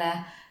ilyen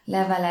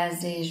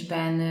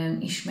levelezésben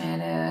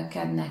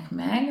ismerkednek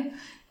meg,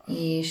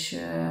 és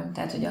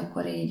tehát, hogy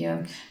akkor így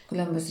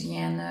különböző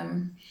ilyen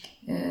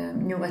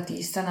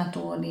nyugati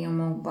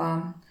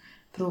szanatóriumokban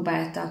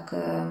próbáltak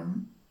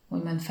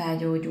úgymond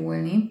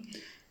felgyógyulni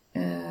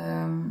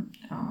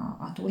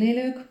a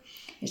túlélők,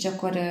 és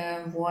akkor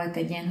volt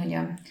egy ilyen, hogy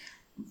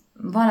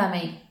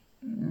valamelyik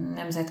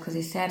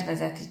nemzetközi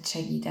szervezet itt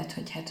segített,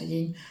 hogy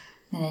így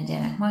ne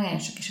legyenek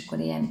magányosak, és akkor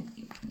ilyen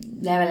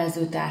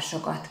levelező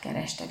társakat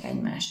kerestek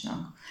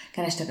egymásnak,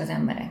 kerestek az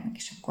embereknek,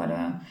 és akkor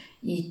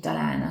így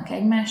találnak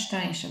egymásra,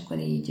 és akkor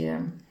így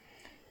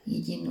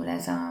indul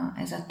ez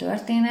a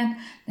történet.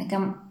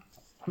 Nekem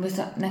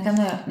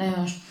nagyon,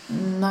 nagyon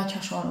nagy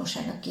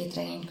hasonlóság a két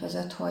regény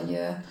között,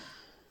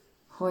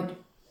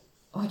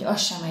 hogy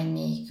az sem egy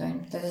mély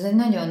könyv. Tehát ez egy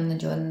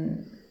nagyon-nagyon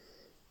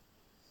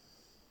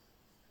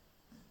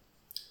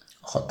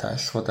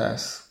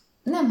hatásvadász.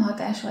 Nem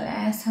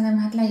hatásvadász, hanem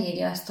hát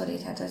leírja a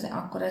sztorit, hát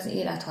akkor az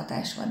élet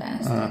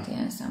hatásvadász, tehát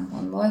ilyen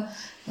szempontból.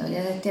 De hogy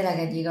ez tényleg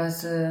egy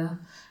igaz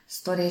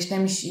sztori, és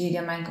nem is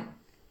írja meg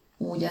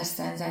úgy a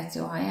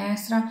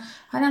szenzációhajászra,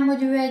 hanem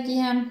hogy ő egy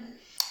ilyen...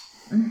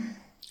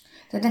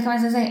 Tehát nekem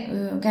ez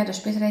Gárdos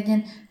Péter egy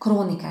ilyen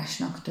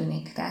krónikásnak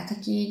tűnik. Tehát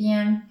aki így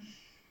ilyen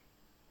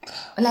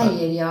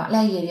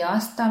leírja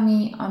azt,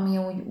 ami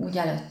úgy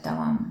előtte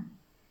van.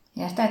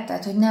 Érted?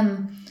 Tehát, hogy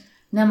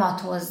nem ad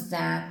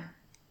hozzá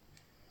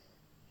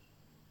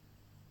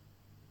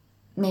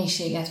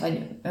mélységet,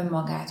 vagy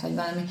önmagát, vagy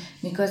valami.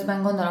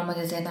 Miközben gondolom, hogy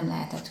azért nem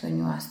lehetett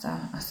könnyű azt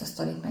a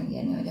sztorit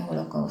megírni, hogy a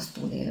holokauszt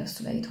túlélő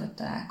szüleit hogy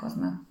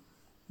találkoznak.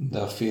 De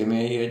a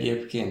filmjei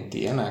egyébként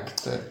ilyenek?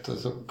 Tehát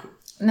azok...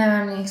 Nem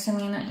emlékszem,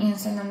 én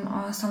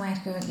szerintem a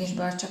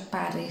Szamárköhögésből csak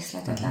pár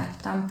részletet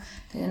láttam.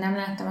 Tehát nem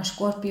láttam a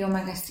Skorpió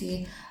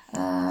megeszi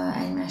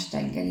egymást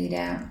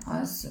reggelire,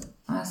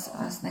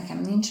 az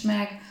nekem nincs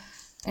meg.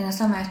 Én a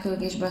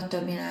Szamárköhögésből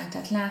több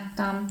jelenetet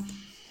láttam.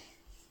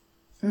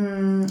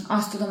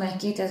 Azt tudom, hogy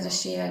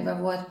 2000-es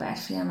években volt pár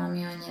film,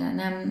 ami annyira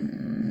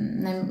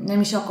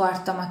nem is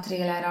akartam a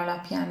trailer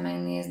alapján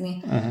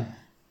megnézni.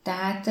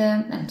 Tehát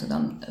nem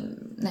tudom.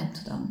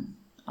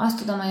 Azt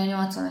tudom, hogy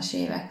a 80-as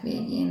évek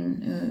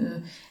végén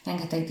ő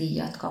rengeteg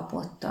díjat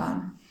kapott.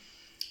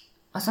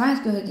 A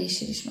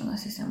Szamárköhögésért is, meg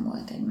azt hiszem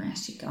volt egy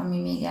másik, ami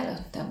még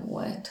előtte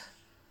volt.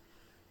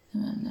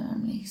 Nem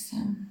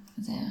emlékszem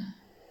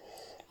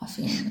a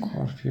filmre.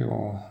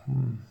 Skorpió.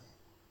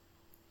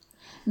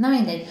 Na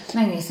mindegy,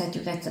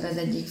 megnézhetjük egyszer az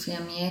egyik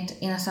filmjét.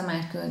 Én a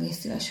Szamárköhögést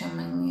szívesen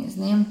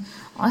megnézném.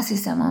 Azt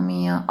hiszem,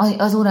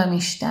 az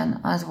Uramisten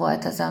az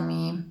volt az,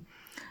 ami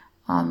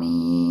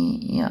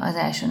az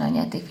első nagy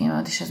játékfilm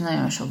volt, és az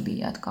nagyon sok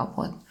díjat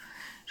kapott.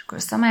 És akkor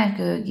a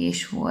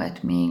Szamárköhögés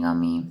volt még,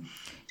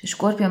 és a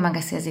Skorpió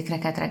megeszi az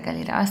ikreket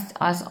reggelire.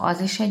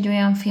 Az is egy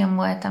olyan film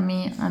volt,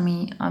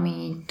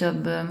 ami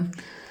több,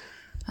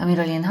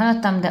 amiről én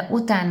hallottam, de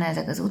utána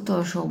ezek az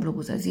utolsó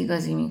blues, az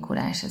igazi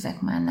Mikulás,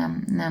 ezek már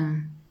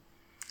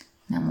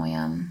nem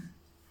olyan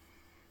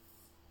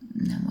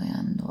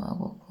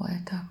dolgok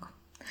voltak.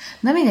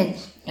 Na mindegy,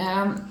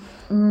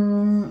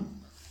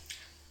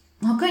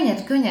 ha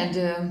könnyed,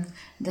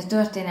 de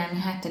történelmi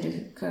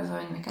hátterű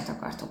könyveket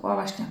akartok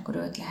olvasni, akkor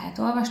őt lehet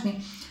olvasni.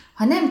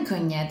 Ha nem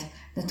könnyed,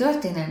 de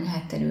történelmi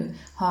hátterű,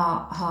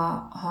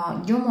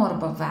 ha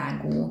gyomorba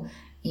vágó,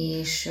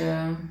 és...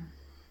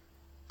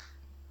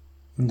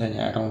 De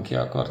nyáron ki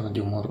akarna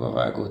gyomorba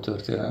vágó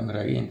történelmi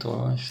regényt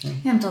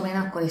olvasni? Nem tudom, én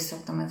akkor is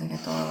szoktam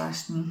ezeket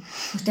olvasni.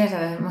 Most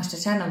érted, most a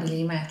Csernobili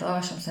imát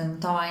olvasom, szerintem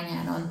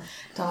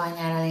tavaly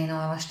nyár elején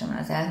olvastam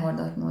az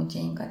elhordott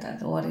múltjainkat,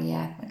 az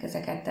Orriát, meg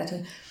ezeket, tehát,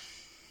 hogy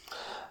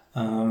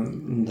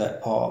de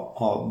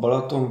a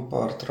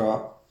Balatonpartra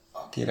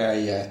a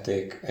királyi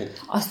játék egy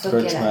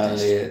fröccs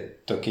mellé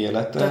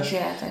tökéletes.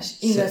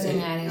 Igazi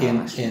nyári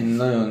olvasó.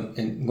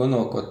 Én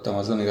gondolkodtam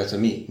azon, illetve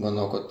mi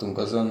gondolkodtunk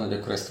azon, hogy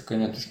akkor ezt a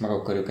könyvet is meg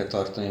akarjuk-e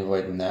tartani,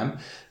 vagy nem.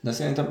 De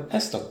szerintem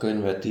ezt a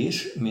könyvet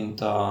is,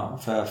 mint a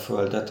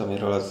Felföldet,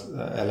 amiről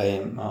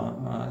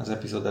az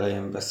epizód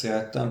elején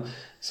beszéltem,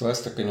 szóval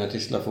ezt a könyvet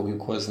is le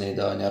fogjuk hozni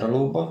ide a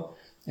nyaralóba,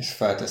 és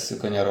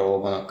feltesszük a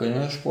nyaralóban a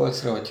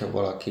könyvespolcra, hogyha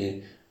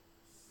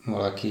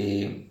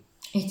valaki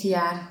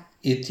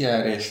itt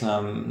jár, és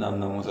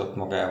nem hozott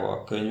magával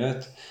a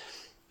könyvet,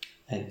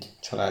 egy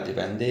családi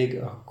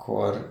vendég,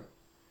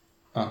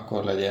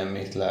 akkor legyen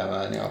mit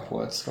leemelni a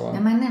polcról. De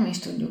már nem is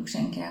tudjuk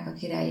senkinek a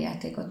királyi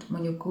játékot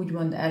mondjuk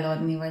úgymond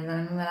eladni, vagy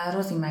valamivel a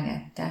Rozi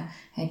megette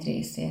egy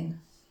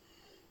részén.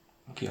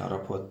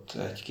 kiharapott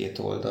egy-két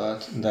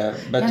oldalt, de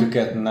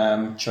betűket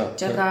nem,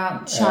 csak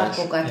a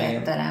sarkokat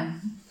ette le.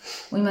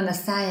 Úgymond a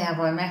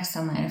szájával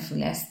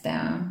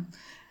megszamárfülezte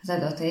az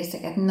adott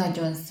részeket.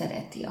 Nagyon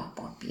szereti a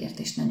papírt,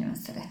 és nagyon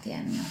szereti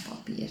enni a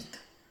papírt.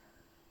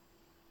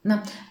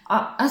 Na,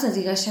 az az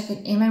igazság, hogy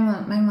én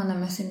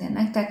megmondom őszintén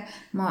nektek,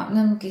 ma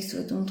nem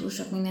készültünk túl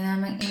sok mindennel,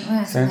 meg én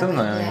olyan szerintem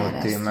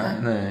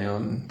nagyon jó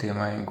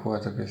témáink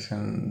voltak, és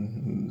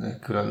én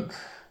külön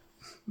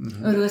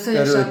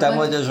örültem,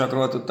 hogy a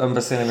zsakról tudtam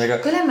beszélni,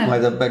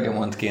 majd a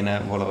Begemont kéne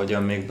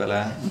valahogyan még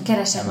bele.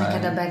 Keresek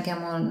neked a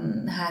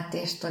Begemon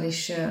háttértől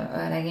is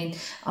regényt.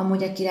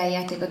 Amúgy a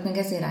királyjátékot még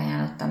ezért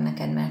ajánlottam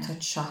neked, mert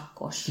hogy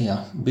sakkos.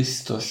 Ja,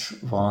 biztos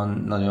van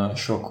nagyon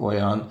sok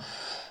olyan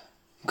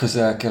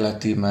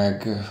közel-keleti,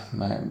 meg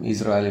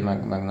izraeli,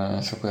 meg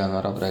nagyon sok olyan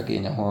arab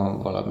regény, ahol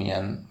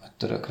valamilyen,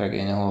 török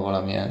regény, ahol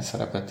valamilyen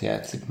szerepet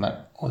játszik,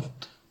 mert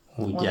ott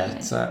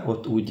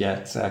úgy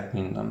játsszák,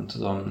 mint nem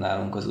tudom,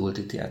 nálunk az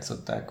Ultit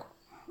játszották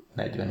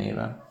 40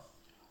 éve.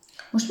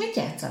 Most mit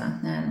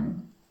játszanak nálunk?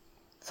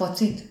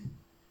 Focit?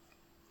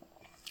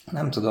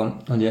 Nem tudom,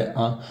 ugye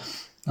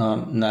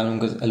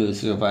nálunk az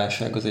előző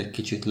válság az egy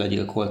kicsit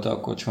legyilkolta a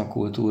kocsma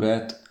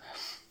kultúrát.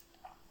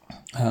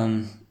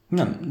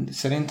 Nem,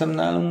 szerintem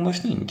nálunk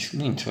most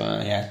nincs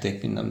olyan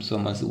játék, mint nem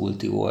tudom, az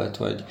Ulti volt,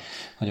 vagy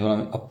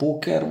valami. A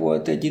póker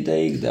volt egy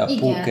ideig, de a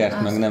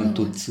pókert meg nem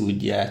tudsz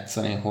úgy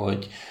játszani,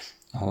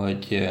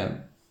 hogy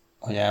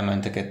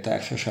elmentek egy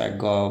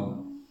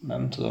társasággal,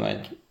 nem tudom,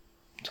 egy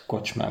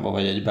kocsmába,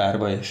 vagy egy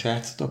bárba, és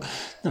játszatok.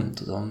 Nem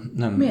tudom.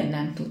 Miért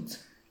nem tudsz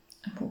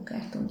a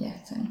pókert úgy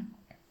játszani?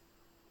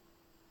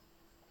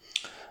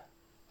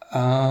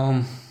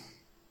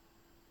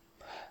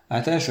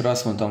 Hát elsőre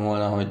azt mondtam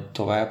volna, hogy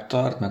tovább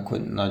tart, meg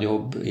hogy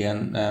nagyobb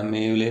ilyen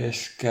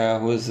elmélyülés kell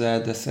hozzá,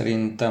 de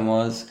szerintem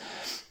az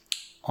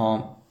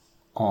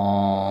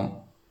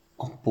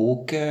a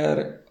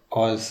póker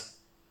az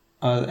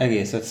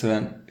egész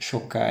egyszerűen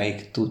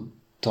sokáig tud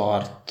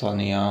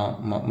tartani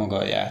maga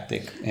a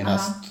játék. Én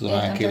azt tudom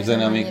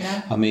elképzelni,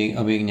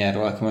 amíg nyer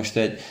valaki. Most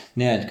egy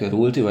néhány kör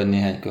ulti, vagy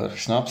néhány kör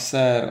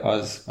snapszer,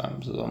 az nem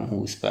tudom,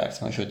 20 perc.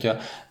 Most, hogyha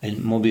egy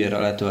mobilra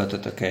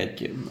letöltötök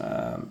egy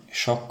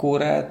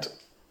sakkórát,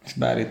 és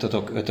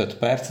beállítotok 5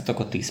 percet,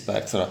 akkor 10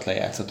 perc alatt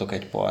lejátszatok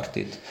egy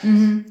partit.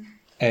 Uh-huh.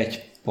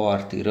 Egy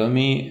parti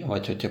römi,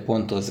 vagy hogyha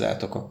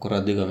pontozzátok, akkor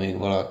addig, amíg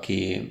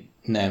valaki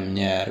nem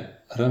nyer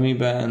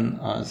römiben,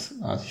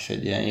 az is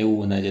egy ilyen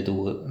jó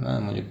negyedúr,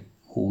 mondjuk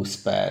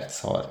 20 perc,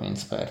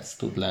 30 perc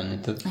tud lenni.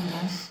 Tehát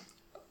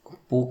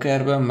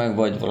pókerben meg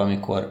vagy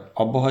valamikor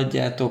abba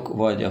hagyjátok,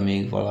 vagy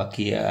amíg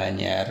valaki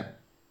elnyer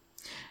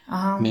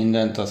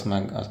mindent, az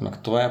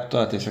meg tovább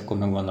tart, és akkor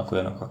meg vannak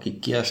olyanok, akik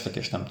kiestek,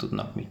 és nem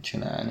tudnak mit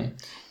csinálni.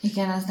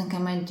 Igen, az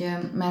nekem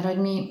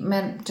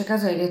mert csak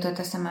azért jutott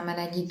eszembe, mert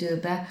egy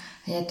időbe,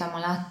 egyetem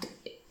alatt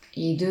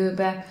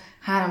időbe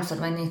 3-szor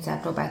vagy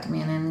 4-szer próbáltam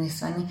ilyen részt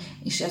venni,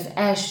 és az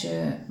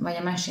első, vagy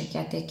a másik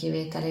játék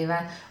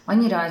kivételével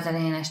annyira az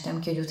elején estem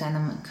ki, hogy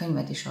utána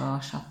könyvet is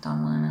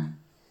olvashattam volna.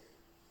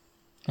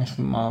 És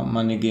a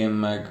Money Game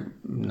meg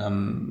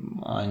nem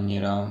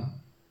annyira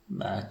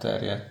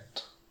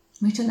elterjedt.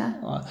 Micsoda?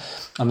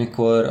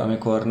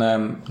 Amikor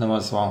nem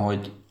az van,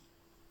 hogy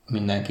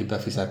mindenki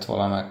befizet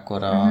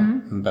valamekkora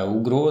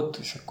beugrót,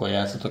 és akkor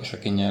játszotok, és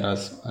aki nyer,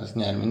 az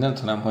nyer mindent,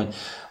 hanem hogy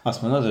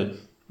azt mondod,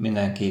 hogy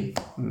mindenki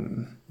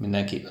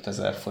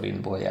 5000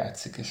 forintból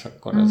játszik, és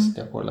akkor az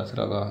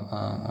gyakorlatilag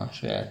a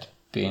saját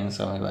pénz,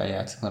 amivel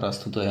játszik, mert az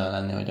tud olyan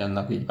lenni, hogy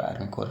annak így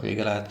bármikor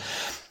vége lehet.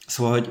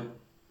 Szóval, hogy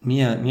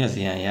mi az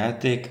ilyen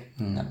játék?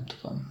 Nem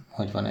tudom,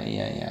 hogy van-e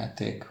ilyen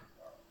játék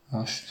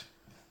most.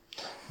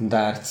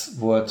 Darts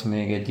volt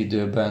még egy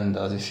időben, de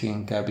az is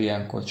inkább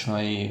ilyen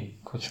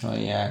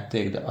kocsmai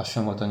játék, de az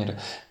sem volt annyira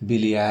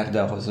biliárd,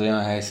 de ahhoz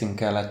olyan helyszín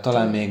kellett,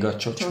 talán még a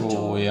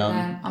csocsó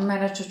olyan.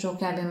 Mert a csocsó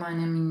kb.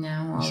 Majdnem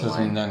mindenhol és az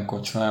minden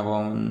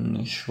kocsmában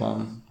is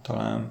van,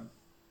 talán.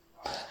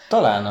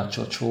 Talán a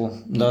csocsó,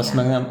 de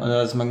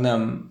azt meg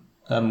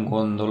nem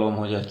gondolom,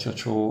 hogy a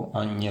csocsó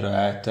annyira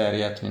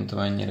elterjedt, mint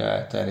amennyire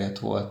elterjedt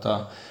volt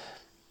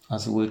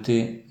az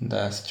ulti, de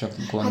ezt csak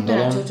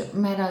gondolom. Hát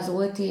mert az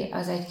ulti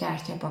az egy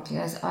kártyapakli.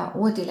 Az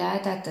ulti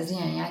lehetett az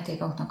ilyen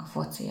játékoknak a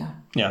focia.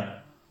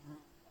 Ja.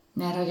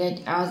 Mert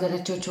hogy azért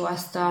a csocsó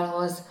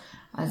asztalhoz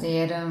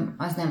azért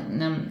az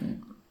nem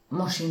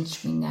most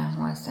sincs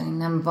mindenhol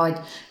szerintem,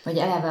 vagy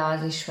eleve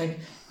az is,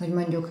 hogy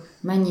mondjuk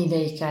mennyi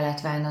ideig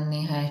kellett várnod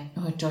néha,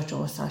 hogy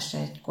csocsózhass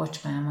egy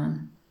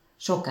kocsmában.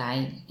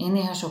 Sokáig. Én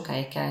néha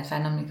sokáig kellett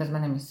várnom,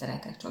 miközben nem is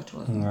szeretek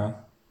csocsózni.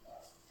 Ja.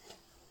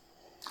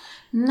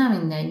 Na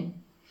mindegy.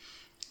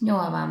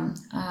 Jól van.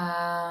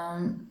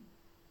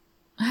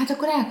 Hát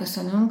akkor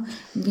elköszönünk,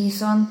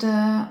 viszont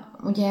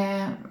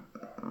ugye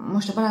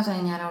most a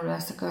balatoni nyáról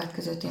lesz a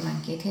következő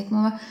témán 2 hét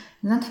múlva,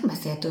 de nem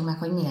beszéltünk meg,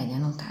 hogy mi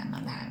legyen utána,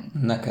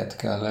 Dávid. Neked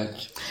kell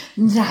egy...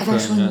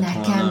 Ráadásul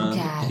nekem volna.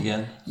 kell.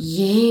 Igen.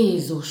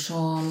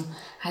 Jézusom!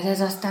 Hát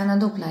ez aztán a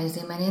dupla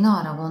mert én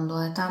arra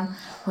gondoltam,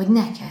 hogy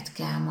neked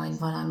kell majd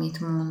valamit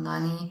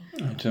mondani.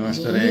 Úgyhogy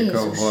most a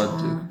Réka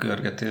vad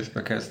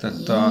görgetésbe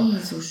kezdett a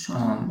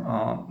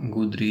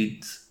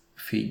Goodreads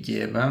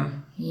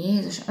feedjében.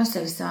 Jézus,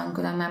 össze-vissza van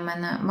különben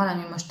benne,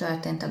 valami most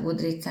történt a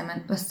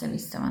Goodreads-en,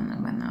 össze-vissza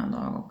vannak benne a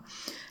dolgok.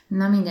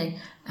 Na mindegy.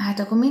 Hát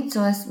akkor mit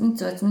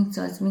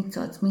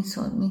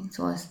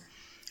szólsz?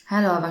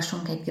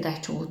 Elolvasunk egy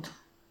Grecsót.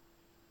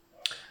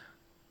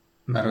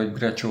 Mert hogy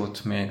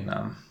Grecsót még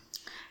nem.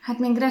 Hát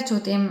még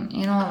Grecsót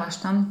én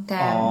olvastam, te...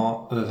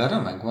 A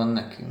Vera megvan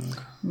nekünk?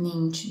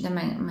 Nincs, de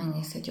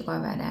megnézhetjük a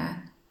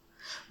Verát.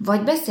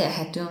 Vagy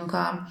beszélhetünk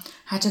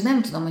hát csak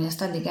nem tudom, hogy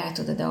azt addig el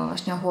tudod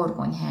olvasni a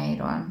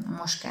Horgonyhelyről, a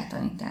Moskát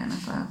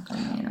Anitának a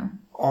könyvéről.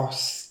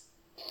 Azt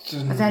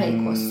az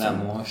elég hosszú.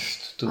 Nem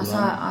most, tudom.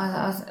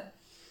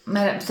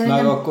 Mert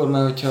szerintem... Meg akkor,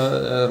 mert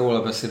hogyha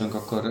róla beszélünk,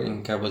 akkor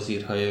inkább az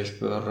Írhely és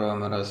Bőrről,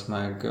 mert az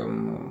meg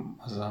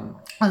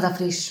az a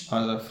friss.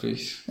 Az a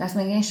friss. De azt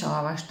még én sem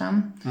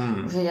olvastam.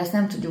 Úgyhogy azt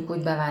nem tudjuk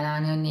úgy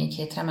bevállalni, hogy 4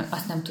 hétre, meg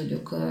azt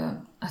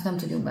nem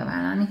tudjuk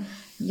bevállalni.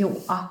 Jó,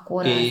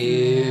 akkor...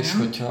 És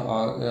hogyha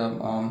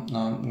a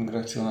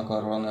Greciónak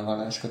arról a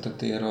nevelés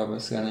kötetéről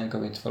beszélnénk,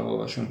 amit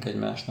felolvasunk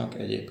egymásnak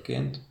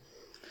egyébként.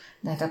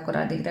 De hát akkor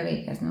addigra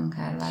végeznünk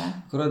kell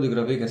vele. Akkor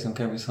addigra végeznünk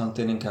kell, viszont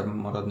én inkább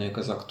maradnék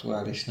az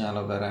aktuálisnál,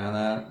 a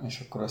Veránál,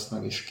 és akkor azt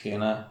meg is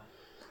kéne...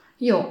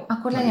 Jó,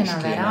 akkor legyen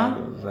a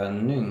Vera.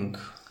 Vennünk.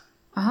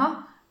 Aha.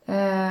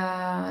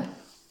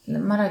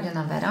 Maradjon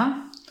a Vera.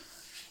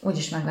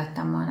 Úgyis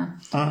megvettem volna.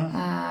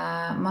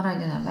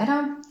 Maradjon a Vera,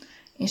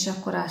 és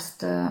akkor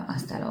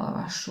azt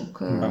elolvassuk.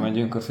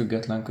 Bemegyünk a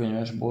független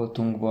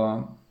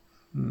könyvesboltunkba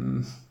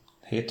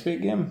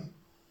hétvégén,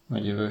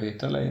 vagy jövő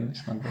hét elején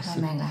is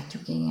megbeszéljük.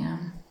 Meglátjuk,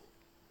 igen.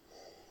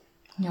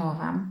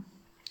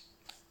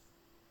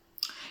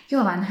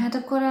 Jó van, hát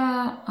akkor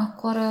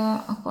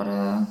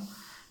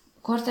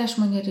kortárs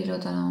magyar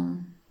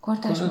irodalom.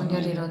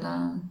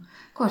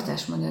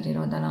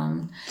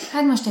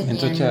 Hát most egy mint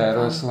ilyen... hogyha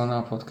erről szólna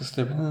a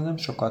podcastében, nem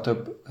sokkal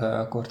több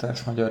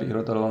kortárs magyar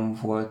irodalom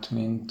volt,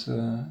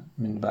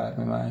 mint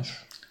bármi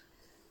más.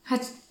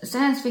 Hát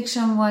science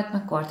fiction volt,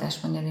 meg kortárs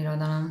magyar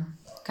irodalom.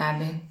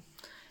 Kb.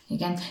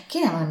 Igen.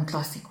 Kéne valami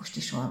klasszikust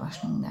is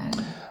olvasnunk,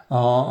 Dávid.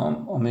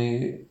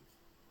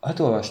 Hát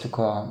olvastuk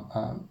a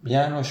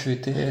János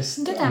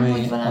Vitézt, de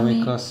nem, ami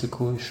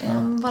klasszikus.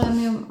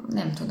 Valami,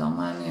 nem tudom,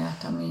 valami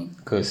olyat, ami...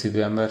 Kőszívű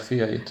ember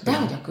fiait?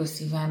 Dehogy a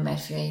kőszívű ember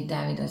fiait,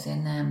 Dávid,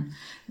 azért nem.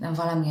 De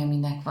valami,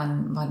 aminek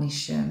van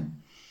is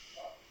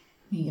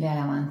még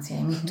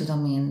relevancia. Mit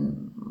tudom én,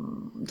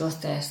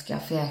 Dostoyevsky, a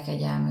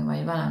félkegyelmű,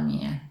 vagy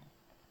valamilyen.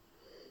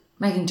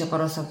 Megint csak a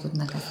rosszak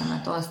jutnak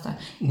eszembe, Tolsztoj.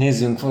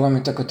 Nézzünk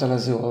valamit a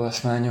kötelező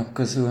olvasmányok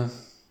közül,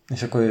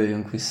 és akkor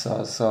jöjjünk vissza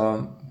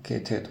azzal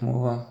 2 hét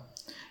múlva.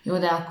 Jó,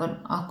 de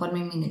akkor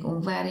még mindig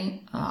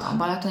Ungvári, a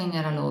balatoni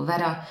nyaraló,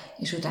 Vera,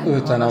 és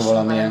utána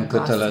valamilyen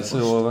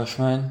kötelező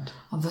olvasmányt.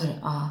 A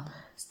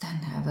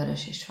Stendhal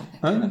Vörös és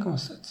Fekete. Nekem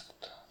azt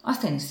tetszett.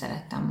 Azt én is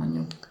szerettem,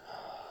 mondjuk.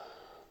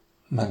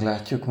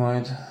 Meglátjuk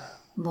majd.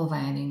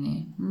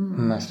 Bováriné.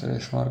 Mester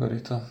és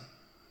Margarita.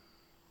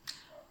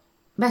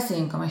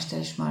 Beszéljünk a Mester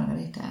és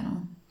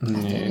Margaritáról.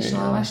 Ezt én is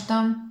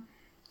olvastam.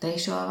 Te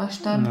is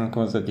olvastad.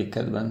 Nekem az egyik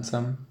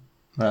kedvencem.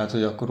 Lehet,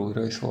 hogy akkor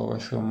újra is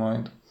olvasom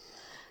majd.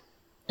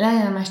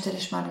 Legyen a Mester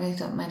és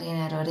Margarita, mert én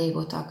erről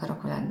régóta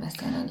akarok veled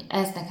beszélni, hogy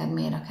ez neked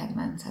miért a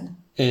kedvenced.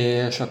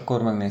 És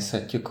akkor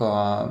megnézhetjük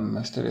a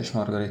Mester és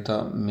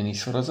Margarita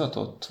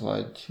minisorozatot,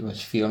 vagy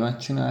filmet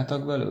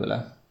csináltak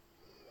belőle?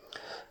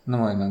 Na,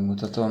 majd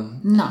megmutatom.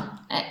 Na,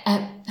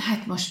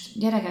 hát most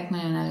gyerekek,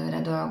 nagyon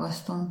előre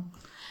dolgoztunk.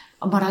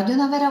 Maradjon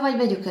a Vera, vagy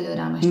vegyük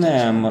előre a Mester?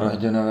 Nem,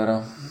 maradjon a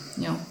Vera.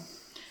 Jó.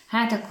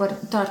 Hát akkor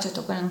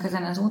tartsatok velünk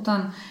ezen az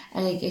úton,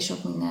 eléggé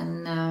sok minden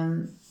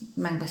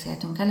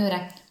megbeszéltünk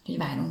előre, úgyhogy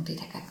várunk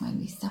titeket majd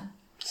vissza.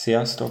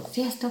 Sziasztok!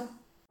 Sziasztok!